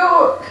 If you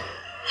go,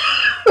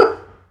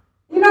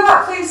 you know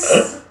that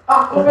place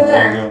up over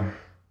there.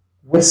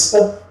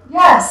 Whisper?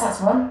 Yes, that's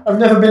one. I've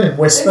never been in They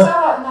Whisper. sell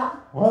that in that.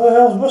 Where the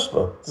hell's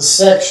Whisper? It's a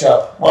sex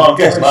shop. Well, I'm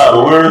guessing that,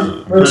 but where is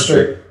it? Bridge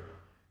Street.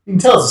 You can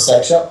tell it's a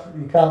sex shop.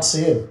 You can't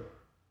see it.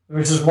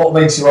 Which is what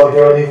makes you want to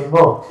go in even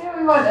more. Yeah,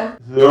 we went in.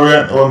 The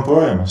Oriental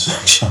Emporium, a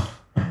sex shop.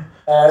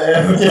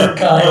 Different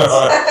kinds.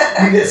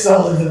 You get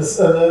sold into the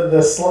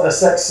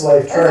sex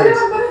slave Has trade.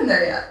 anyone been in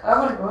there yet? I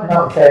want to go in.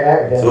 Now it came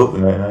out It's again.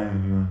 open right now.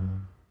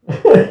 I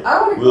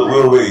want to go in.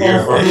 We'll wait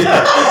here for you.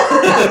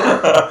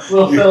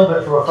 We'll film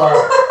it for a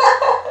file.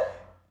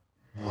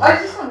 I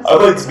just want to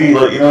I'd like to be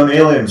like, you know, in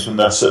Aliens when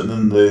they're sitting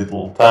in the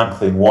little tank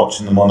thing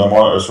watching them on their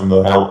monitors from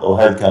the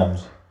head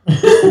cams.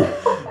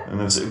 And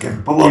then it's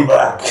again, pull them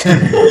back.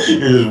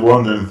 You're just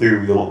wandering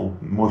through with a little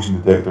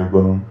motion detector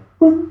going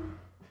on.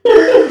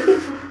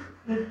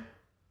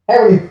 How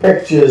many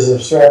pictures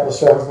of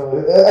strapless?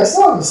 I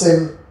still haven't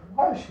seen.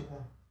 Why is she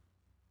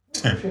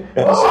there?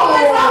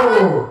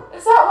 Oh!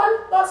 Is that one?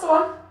 That's the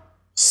one.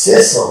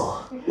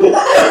 Sissel. Is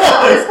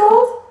that what it's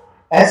called?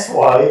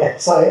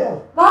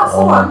 SYSIL. That's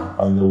the one.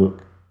 And the look.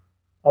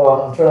 Hold on,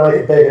 I'm trying to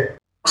make it bigger.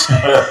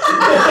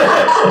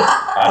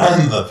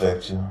 And the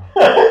picture.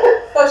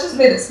 That's just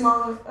made it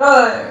smaller.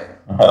 Oh, there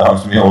we go. That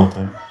happens to me all the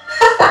time.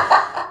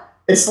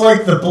 It's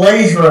like the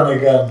Blade Runner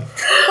gun.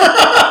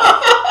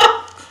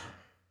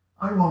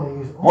 I want to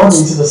use all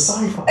these in a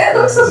sci-fi. It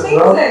looks films as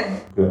well.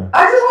 amazing. Okay.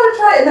 I just want to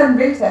try it and then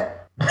rate it.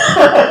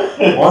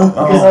 What?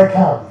 Because I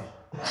can't.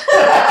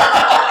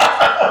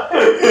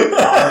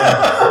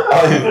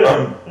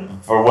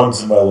 For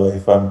once in my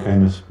life, I'm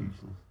kind of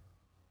speechless.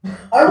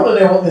 I want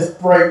to know what this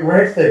bright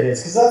red thing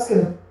is, because that's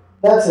going to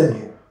That's in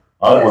you.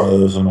 I had one of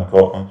those in my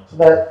cock once. So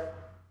that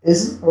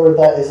isn't, or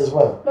that is as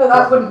well? No,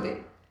 that wouldn't be.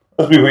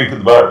 That's where you put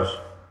the batteries.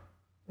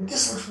 It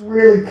just looks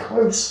really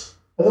close.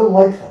 I don't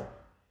like that.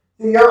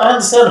 See, I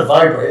understand a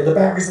vibrator, the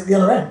battery's at the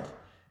other end.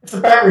 If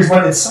the batteries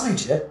went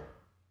inside you,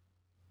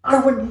 I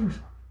wouldn't use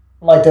one.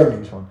 Well, I don't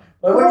use one.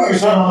 But I wouldn't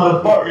use one.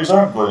 The batteries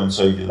aren't going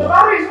inside you. The though.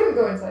 batteries wouldn't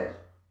go inside.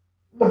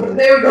 No, but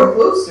They would go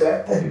close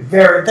to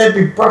it. they'd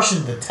be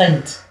brushing the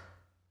taint.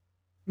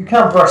 You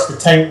can't brush the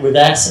taint with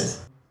acid.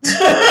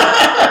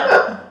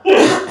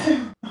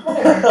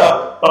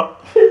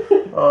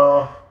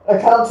 I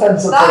can't turn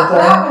something That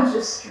down. one's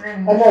just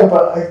strange. I know,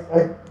 but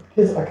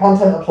I can't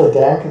turn it upside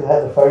down because I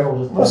had the phone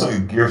will just. That's like a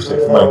gear stick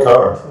for my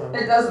car.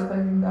 It does look like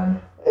a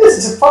gun.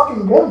 It's a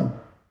fucking gun.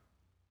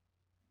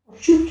 I'll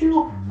shoot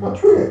you. Not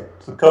true.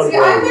 It's the car. See,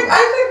 I think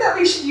that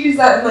we should use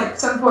that in like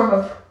some form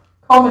of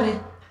comedy.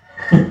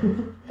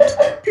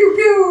 Pew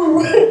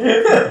pew!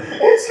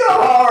 It's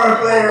gone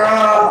horribly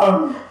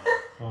wrong.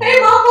 Hey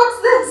mom, what's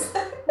this?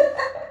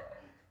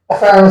 I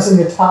found this in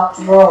your top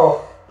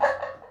drawer.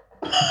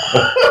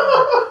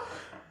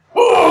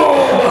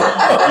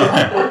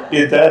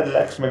 Your dad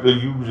likes me to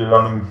use it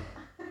on him.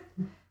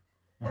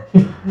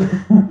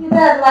 Your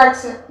dad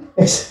likes it.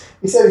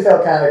 He said he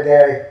felt kind of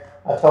gay.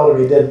 I told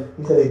him he didn't.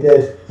 He said he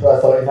did. So I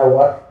thought, you know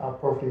what? I'll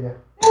prove to you. Yeah,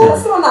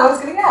 that's the one that I was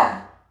gonna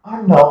get.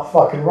 I'm not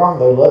fucking wrong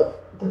though, look.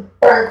 The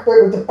back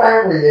bit with the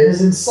battery in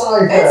is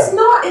inside there. It's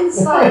not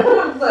inside. No,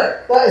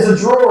 look. That is a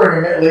drawing,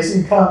 admittedly, so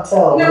you can't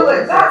tell. No,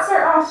 look. That's her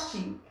ass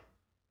cheek,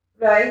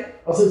 right?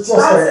 Oh, so it's just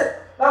That's a, it.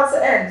 That's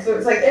the end. So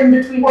it's like in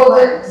between well, the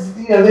legs.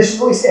 they should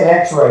at least get an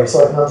X-ray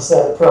so I can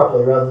understand it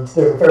properly, rather than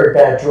doing a very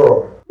bad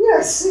drawing. Yeah,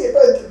 I see it,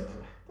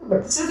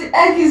 but So the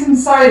egg is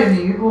inside of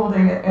you,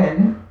 holding it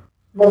in.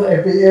 well,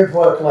 it'd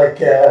work like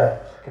a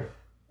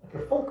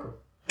fulcrum.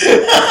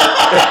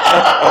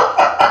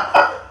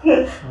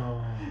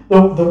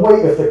 The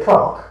weight of the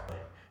cock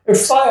would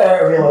fire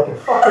out of you like a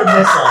fucking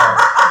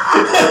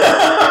missile.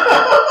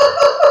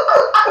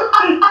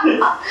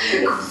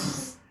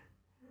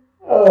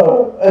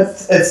 Oh,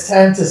 it's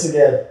Tantus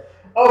again.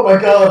 Oh my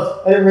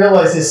god, I didn't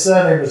realise his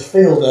surname was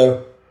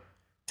Fieldo.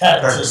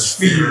 Tantus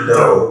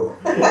Fieldo.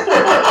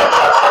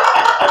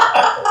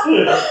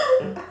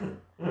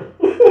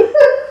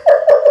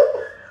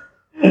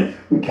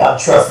 We can't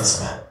trust this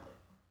man.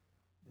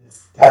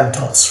 It's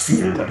Tantus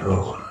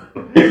Fieldo.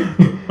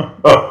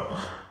 Got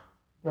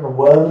a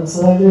worm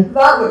inside you?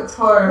 That looks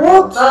horrible.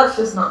 What? That's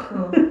just not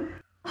cool.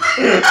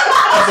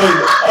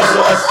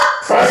 That's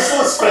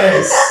Priceless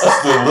face.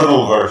 That's the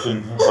little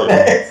version. It's like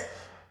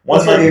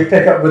That's what you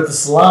pick up with the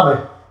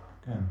salami.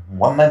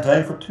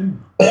 $1.99 for two.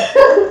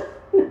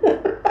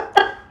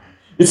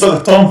 It's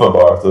like a Tonfa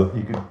bar, though.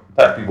 You can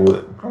attack people with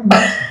it.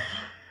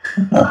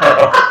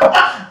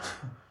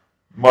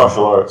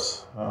 Martial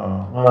arts.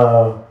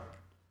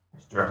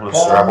 Strap on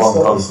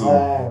kung fu.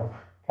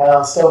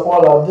 Can't stop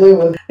what I'm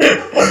doing.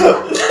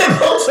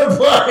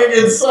 Multiplying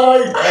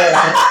inside there.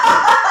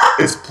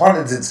 It's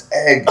planted its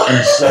egg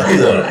inside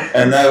them,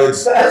 and now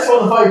it's That's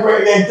what the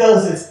vibrating egg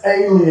does. It's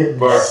alien.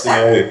 bursting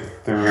out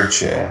through your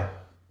chair.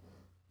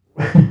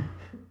 See,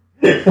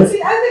 I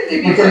think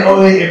they'd be We can fine.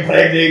 only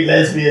impregnate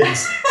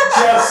lesbians,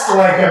 just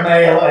like a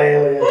male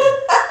alien.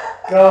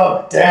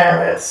 God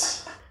damn it!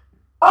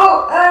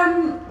 Oh,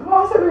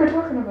 what was it we were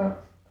talking about?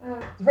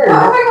 It's very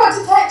What have I got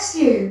to text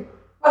you?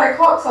 When I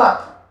cocks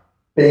up.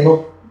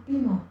 Beagle.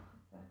 Beamer.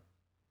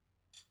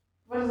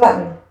 What does that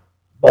mean?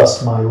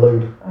 Bust my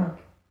load. Okay.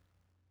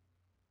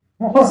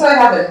 So I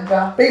have it,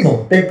 Beth.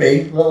 Beagle. Big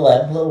B, little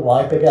M, little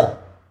Y, big L.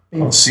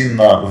 I've seen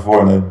that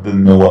before, and I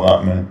didn't know what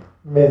that meant.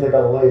 Means I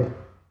got a load.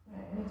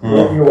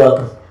 Oh. You're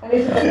welcome. I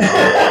need to.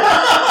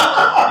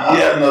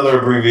 Yet another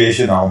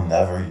abbreviation I'll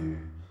never use.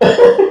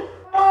 Okay.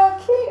 I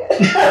don't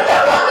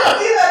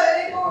see that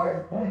anymore.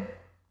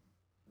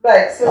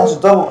 Right, so. That's a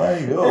double. There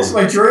you go. It's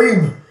my dream.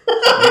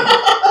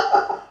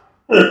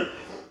 It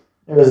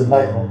was a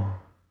nightmare.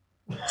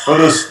 For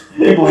those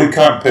people who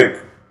can't pick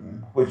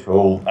which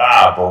hole,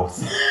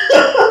 both. I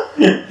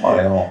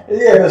know.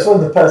 Yeah, that's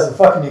when the person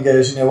fucking you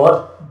goes, you know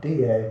what?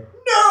 DA.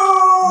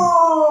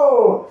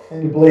 No!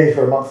 And you bleed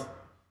for a month.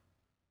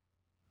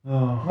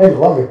 Maybe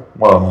longer.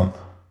 What a month.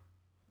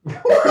 I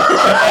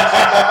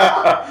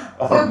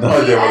have no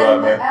idea what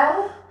that meant.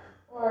 BML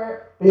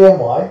or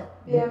BMY.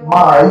 BMY?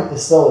 My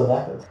is still in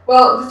that.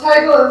 Well, the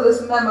title of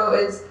this memo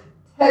is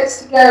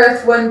Text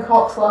Gareth when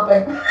cock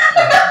slapping.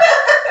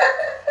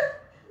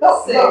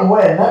 Not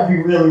when, that'd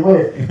be really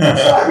weird.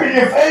 Slap in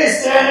your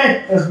face,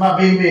 Danny! That's my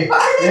BB. I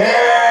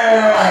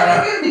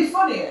Yeah! think it would be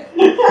funnier.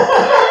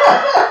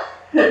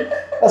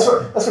 That's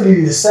what you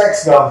need a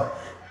sex gun.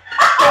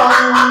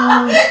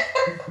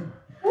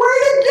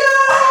 Where'd it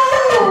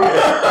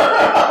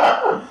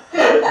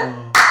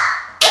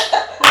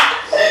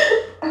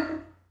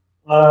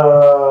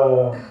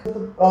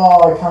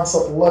I can't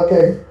stop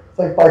looking. It's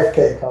like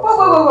bifurcated go? cocks.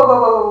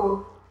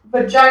 Whoa.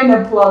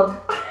 Vagina plug.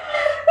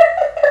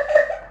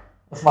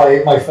 That's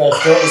my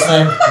first daughter's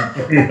name.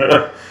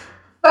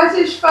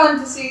 Fetish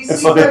fantasy,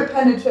 It's super like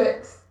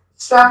penetrates.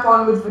 Strap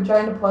on with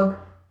vagina plug.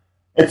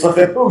 It's like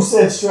a Who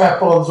said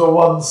strap-ons were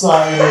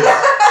one-sided?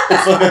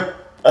 it's like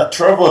a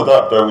travel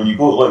adapter when you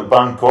go to like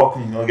Bangkok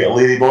and you get a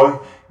ladyboy.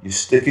 You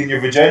stick in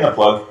your vagina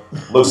plug.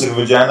 Looks like a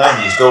vagina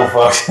and you still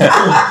fuck.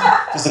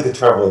 Just like a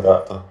travel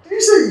adapter. Did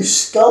you say you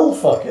skull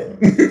fucking?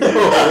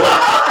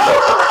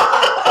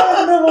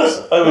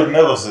 I would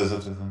never say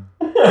such a thing.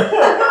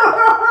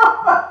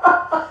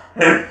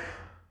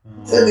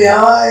 It's in the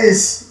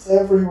eyes. It's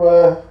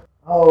everywhere.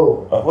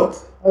 Oh. What?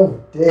 Oh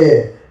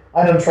dear.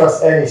 I don't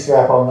trust any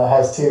strap-on that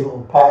has two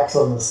little packs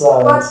on the What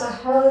sides. the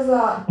hell is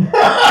that?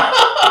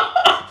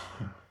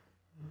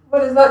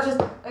 What is that?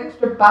 Just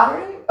extra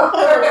battery? What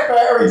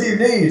battery do you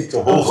need? It's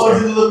a holster.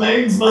 Plugged into the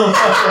mains,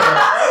 motherfucker.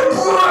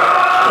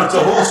 It's a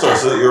holster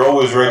so that you're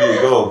always ready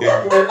to go,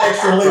 okay? With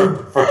extra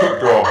lube. For quick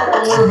draw.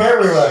 Lube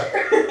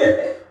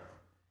everywhere.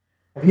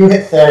 Have you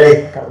hit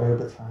 30? I got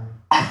lube, it's fine.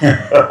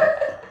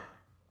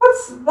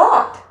 What's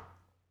that?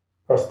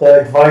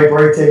 Prosthetic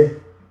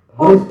vibrating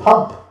lube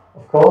pump,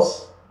 of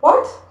course.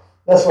 What?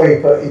 That's where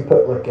you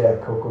put like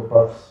Cocoa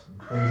Puffs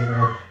and things in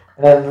there.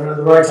 And then at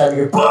the right time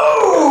you go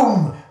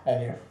BOOM!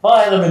 And you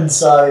fire them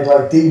inside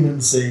like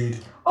demon seed.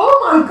 Oh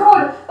my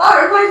god, that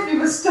reminds me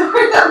of a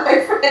story that my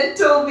friend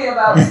told me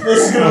about.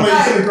 This is going to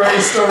lead to the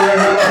greatest story I've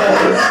ever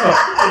heard.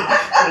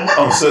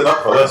 I'm sitting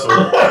up for this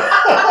one.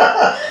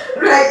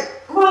 Right,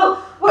 well,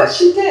 what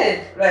she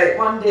did, right,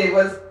 one day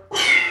was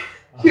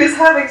she was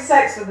having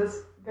sex with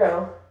this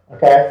girl.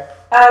 Okay.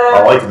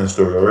 I'm liking this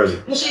story already.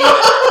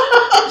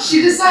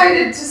 She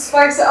decided to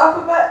spice it up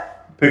a bit.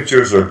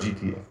 Pictures or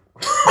GTF?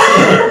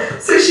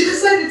 So she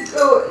decided to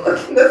go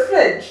look in the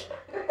fridge.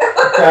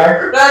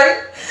 Okay.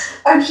 Right?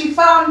 And she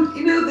found,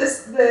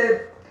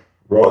 the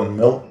Rotten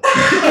milk?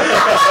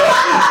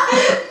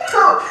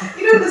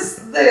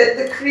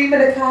 the cream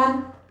in a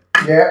can.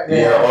 Yeah.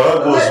 Oh,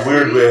 that goes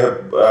weird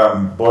with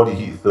body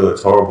heat though,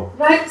 it's horrible.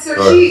 Right? So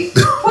Right. she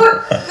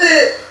put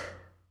the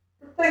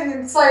thing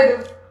inside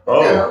of the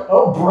girl.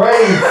 Oh,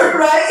 brave.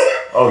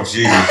 Right? Oh,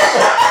 Jesus.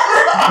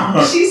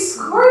 She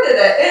squirted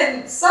it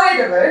inside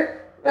of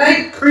her.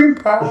 Right? Cream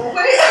pie.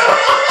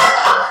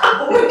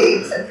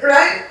 Wait,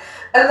 right?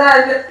 And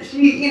then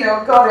she,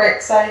 got her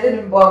excited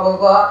and blah, blah,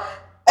 blah.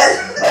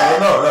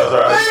 And No,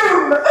 sorry.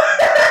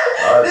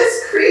 boom! This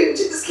cream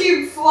just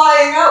came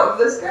flying out of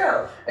this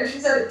girl. And she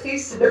said it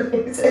tasted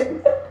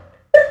amazing.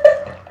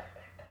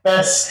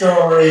 Best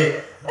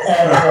story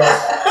ever.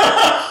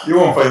 You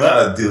won't find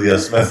that at Delia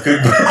Smith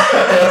cookbook.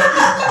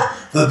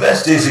 The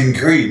best tasting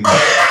cream.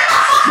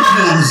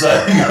 Get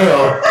inside the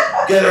girl.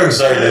 Get her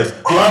excited.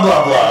 Blah,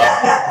 blah,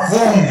 blah.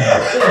 Boom.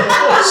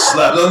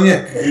 Slapped on you.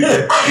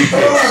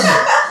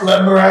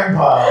 Le meringue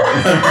pile.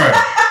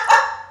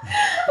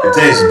 It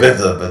tastes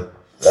bitter, but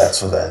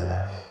that's what I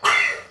love.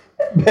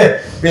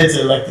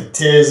 Bitter like the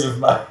tears of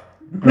my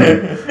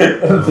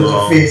of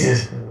the defeated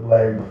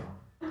leg.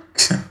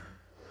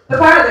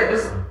 Apparently it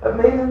was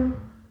amazing.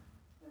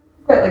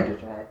 Quite like to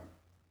try it.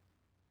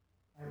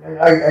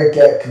 I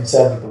get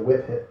concerned with the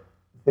whip hit.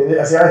 I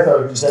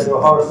thought it was into a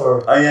horror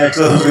story. Oh yeah,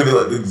 because I was going to be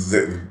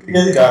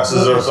like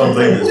gases or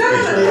something.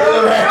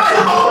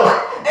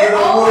 No. It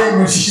all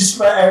when she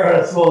spat out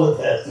her small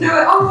intestine. No,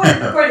 it all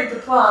went according to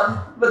plan.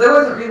 But there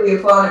wasn't really a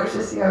plan, it was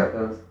just see how it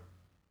goes.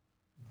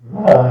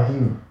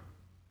 You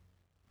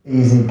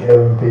easy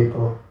going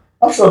people.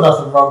 I'm sure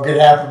nothing wrong could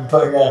happen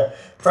putting a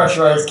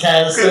pressurized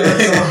canister in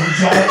someone's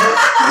vagina.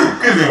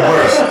 Could be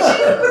worse.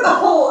 With the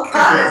whole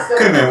canister.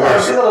 Could be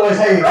worse. Because otherwise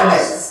how you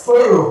just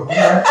boom.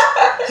 Yeah?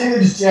 She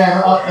could just jam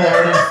it up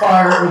there and then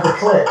fire it with a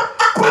clip.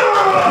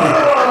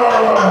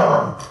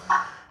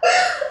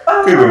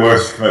 Could be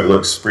worse. Come out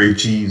like spray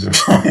cheese or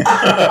something.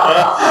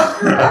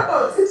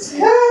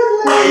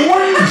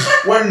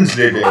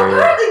 Wednesday day.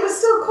 Apparently it was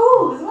still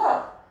cold as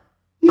well.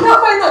 You not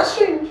find that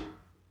strange?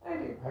 I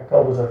do. How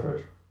cold was that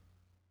fridge?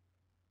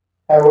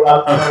 How was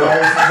that,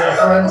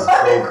 friends?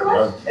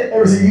 It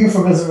was a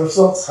euphemism of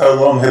sorts. How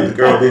long had the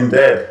girl been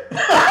dead?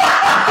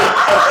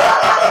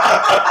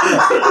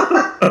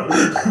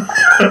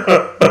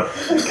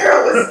 The girl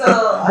was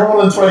still.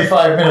 More than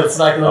 25 minutes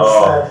and I can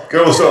understand. Oh,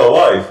 girl was still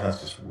alive. That's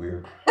just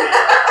weird.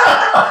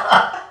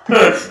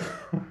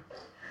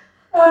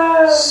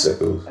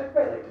 Sickos. I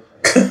quite like it.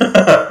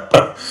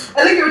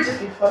 I think it would just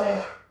be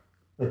funny.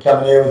 They're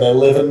coming here with their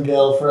living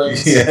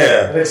girlfriends.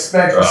 Yeah. And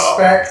expect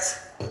respect.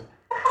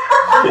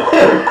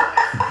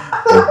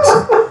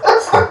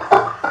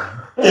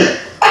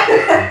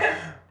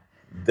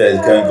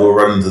 Dead can't go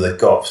running to the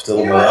cops. Tell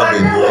them what I've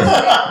been doing.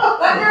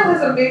 That girl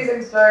has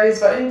amazing stories,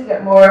 but I need to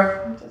get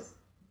more. I'm just.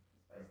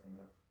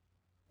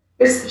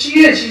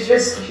 She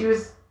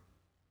was.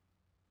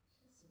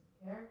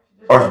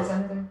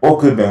 What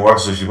could have been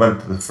worse if she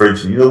went to the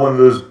fridge and one of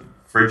those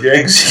fridge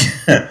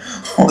eggs?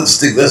 Let's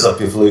stick this up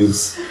your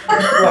flues.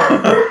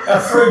 A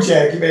fridge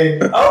egg, you mean?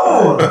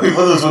 Oh! One of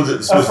those ones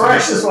that's A supposed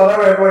freshest one. I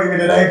went, what, you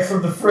mean an egg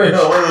from the fridge?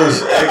 No, one of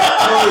those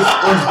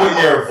ones put in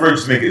your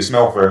fridge to make it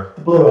smell fair.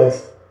 The blue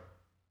eggs.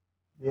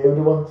 The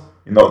older ones.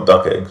 Not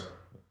duck eggs.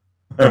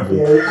 The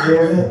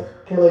older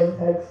killing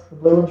eggs. The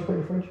blue ones you put in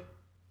your fridge.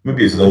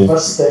 Maybe it's an It old.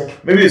 must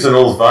stink. Maybe it's an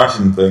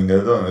old-fashioned thing. I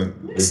don't think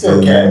They they still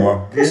do get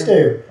anymore. it. Just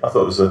do. I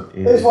thought it was a.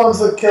 Those ones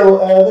that kill,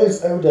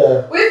 those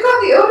odor, We've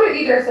got the odor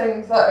eater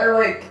things that are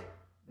like.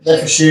 they're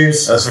for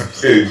shoes. That's some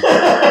shoes.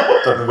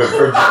 Talking about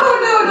fridges. Oh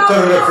no!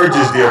 Talking about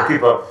fridges, dear.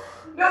 Keep up.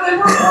 No, they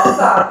weren't called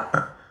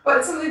that. But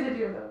it's something to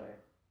do with odor.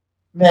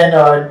 No,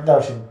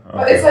 I shouldn't.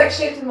 But it's like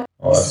shaped in like.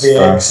 Oh, that's Used to be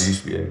fancy. eggs.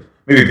 Used to be eggs.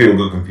 Maybe people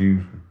got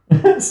confused.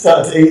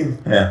 Started to eat them.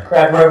 Yeah.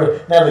 Crack them open.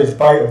 Now they just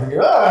bite them and go,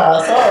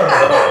 it's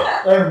horrible.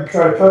 They haven't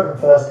tried to cook them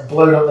first and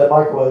blown up their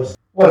microwaves.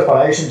 What if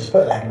I shouldn't just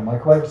put an egg in a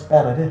microwave? It's a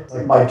bad idea.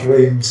 Like my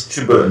dreams.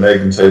 Should put an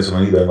egg inside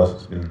someone either, unless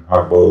it's been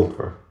hard boiled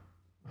for.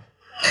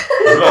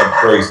 It's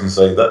not braised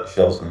inside. That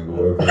shell's going to go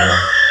over there.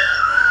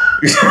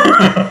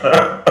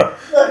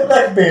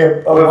 That could be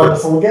a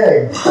wonderful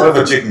game. What if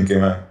a chicken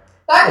came out?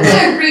 That could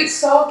be a great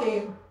Saw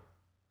game.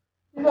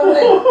 You know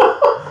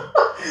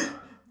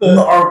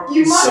what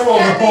You must Saw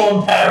get the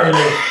porn parody.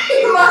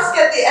 You must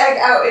get the egg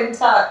out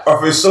intact. Or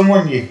if it's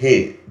someone you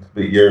hate,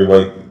 but you're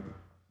like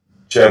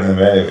chatting them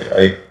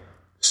anyway,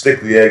 stick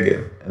the egg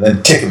in and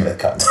then kick him in the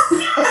cunt.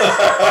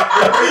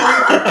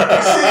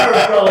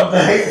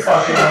 The hate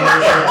fucking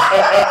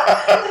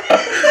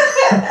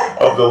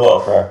I've done a lot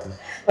of practice.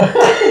 I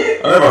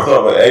never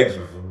thought about eggs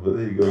before, but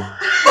there you go.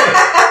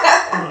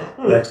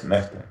 next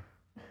time.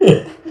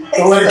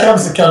 But when it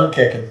comes to cunt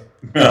kicking,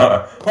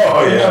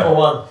 Oh yeah. number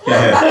one.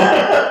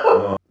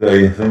 Yeah. There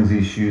you things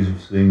these shoes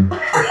have seen.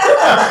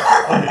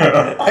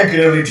 I could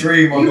only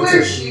dream on You the wear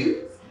tip. shoes?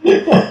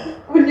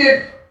 When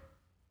you're.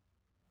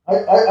 I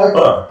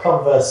got a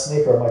Converse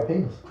sneaker on my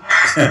penis.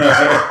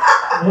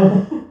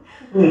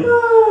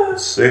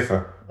 It's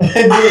safer.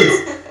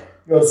 Indeed.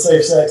 You got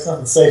safe sex,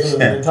 nothing safer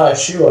than an entire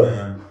shoe on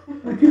it.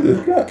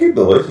 Keep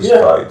the laces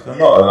Yeah. tight. I'm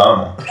not an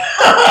animal.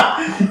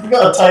 You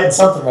gotta tighten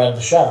something around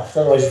the shaft,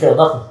 otherwise you feel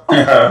nothing.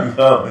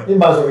 Exactly. You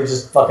might as well be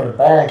just fucking a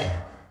bag.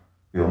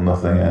 Feel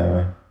nothing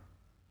anyway.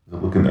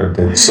 Just looking at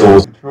their dead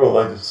souls. Control.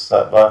 I just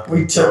sat back.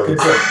 We took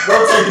control.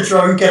 Don't take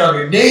control, you get on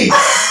your knees.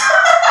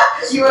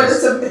 You are the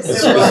It's submissive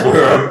just one.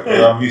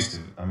 where I'm used to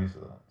that.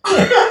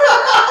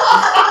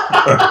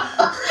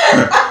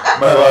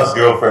 My last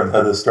girlfriend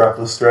had a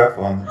strapless strap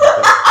on.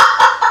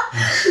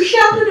 You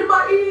shouted in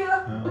my ear.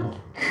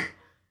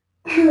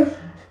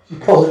 You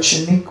call it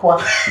Shaniqua.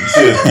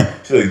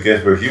 Should have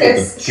guessed where she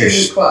was. It's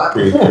Shaniqua.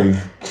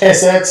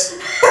 Kiss it.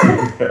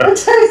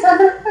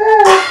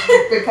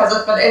 Because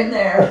I've been in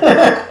there.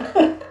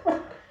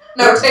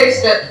 No,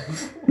 taste it.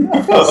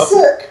 I feel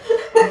sick.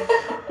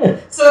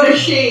 So does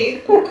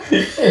she.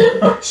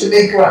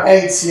 Shaniqua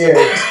hates you.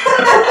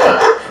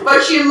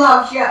 But she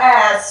loves your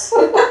ass.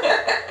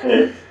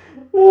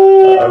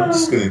 I'm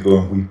just gonna go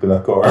and weep in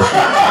a corner.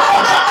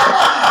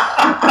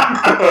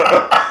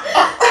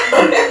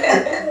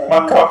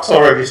 My cock's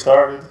already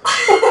started.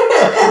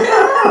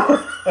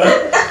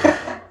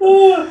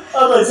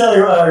 I'm going to tell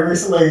you what I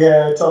recently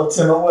told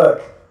Tim at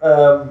work.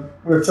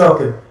 We were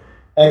talking.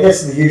 I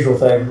guess it's the usual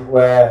thing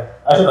where,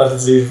 I don't know if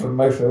it's the usual for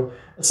most people,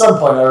 at some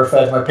point I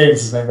refer to my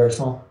penis as being very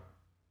small.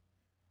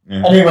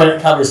 Yeah. And he went,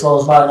 it can't be as small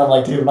as mine. I'm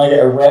like, dude, when I get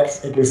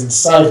erect, it goes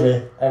inside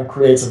me and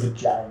creates a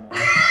vagina.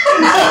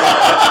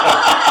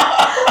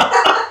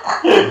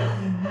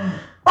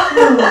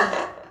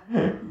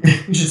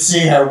 You should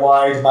see how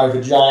wide my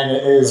vagina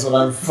is when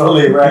I'm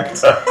fully erect.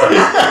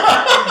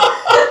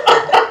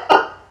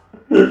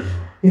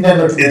 He then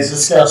looked at me in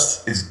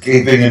disgust. It's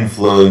gaping and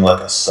flowing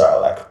like a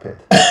sarlacc pit.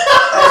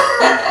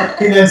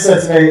 He then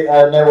said to me,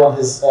 no one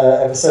has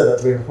ever said that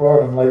to me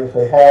before, and I'm like, if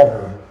they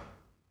have,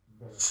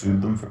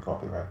 Sued them for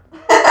copyright.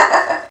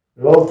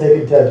 we'll all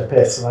take a turn to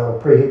piss, and I will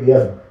preheat the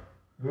oven.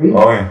 Agreed?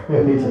 Oh yeah, We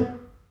have pizza.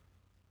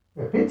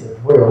 We have pizza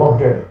before a long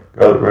journey.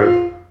 got it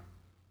right.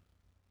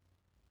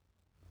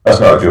 That's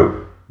not a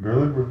joke.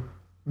 Really, bro?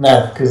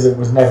 No, because it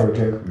was never a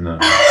joke. No.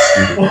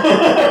 Stupid.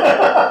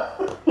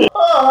 Bye!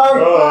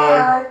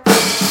 Bye.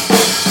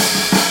 Bye.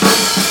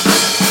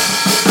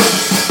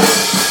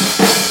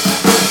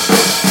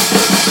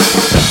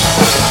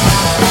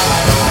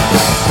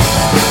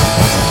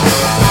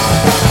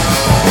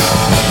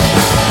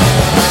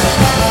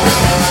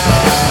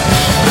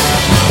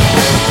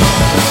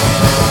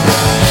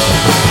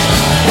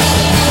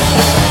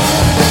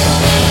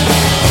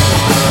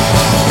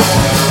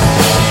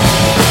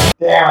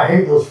 Damn, I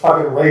hate those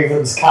fucking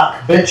Ravens cock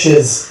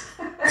bitches.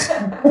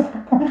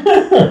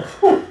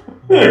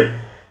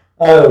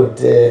 Oh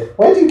dear.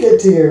 Where do you get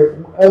to your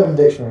Urban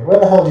Dictionary? Where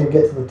the hell do you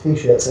get to the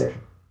t-shirt section?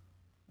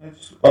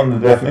 It's on the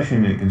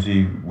definition you can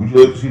see. Would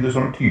you like to see this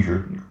on a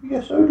t-shirt?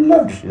 Yes, I would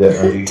love to see that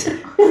on a t-shirt.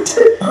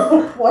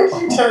 Why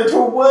did you turn it to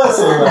a worse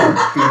anyway?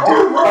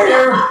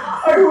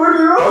 I would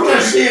love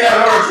to see that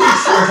on a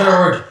t-shirt,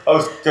 Howard. I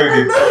was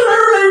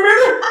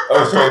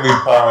trying to be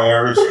Palmy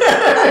Irish. I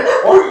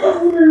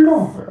would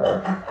love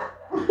that.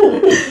 I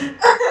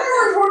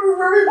was wondering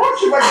very much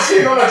if I could see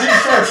it on a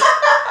t-shirt.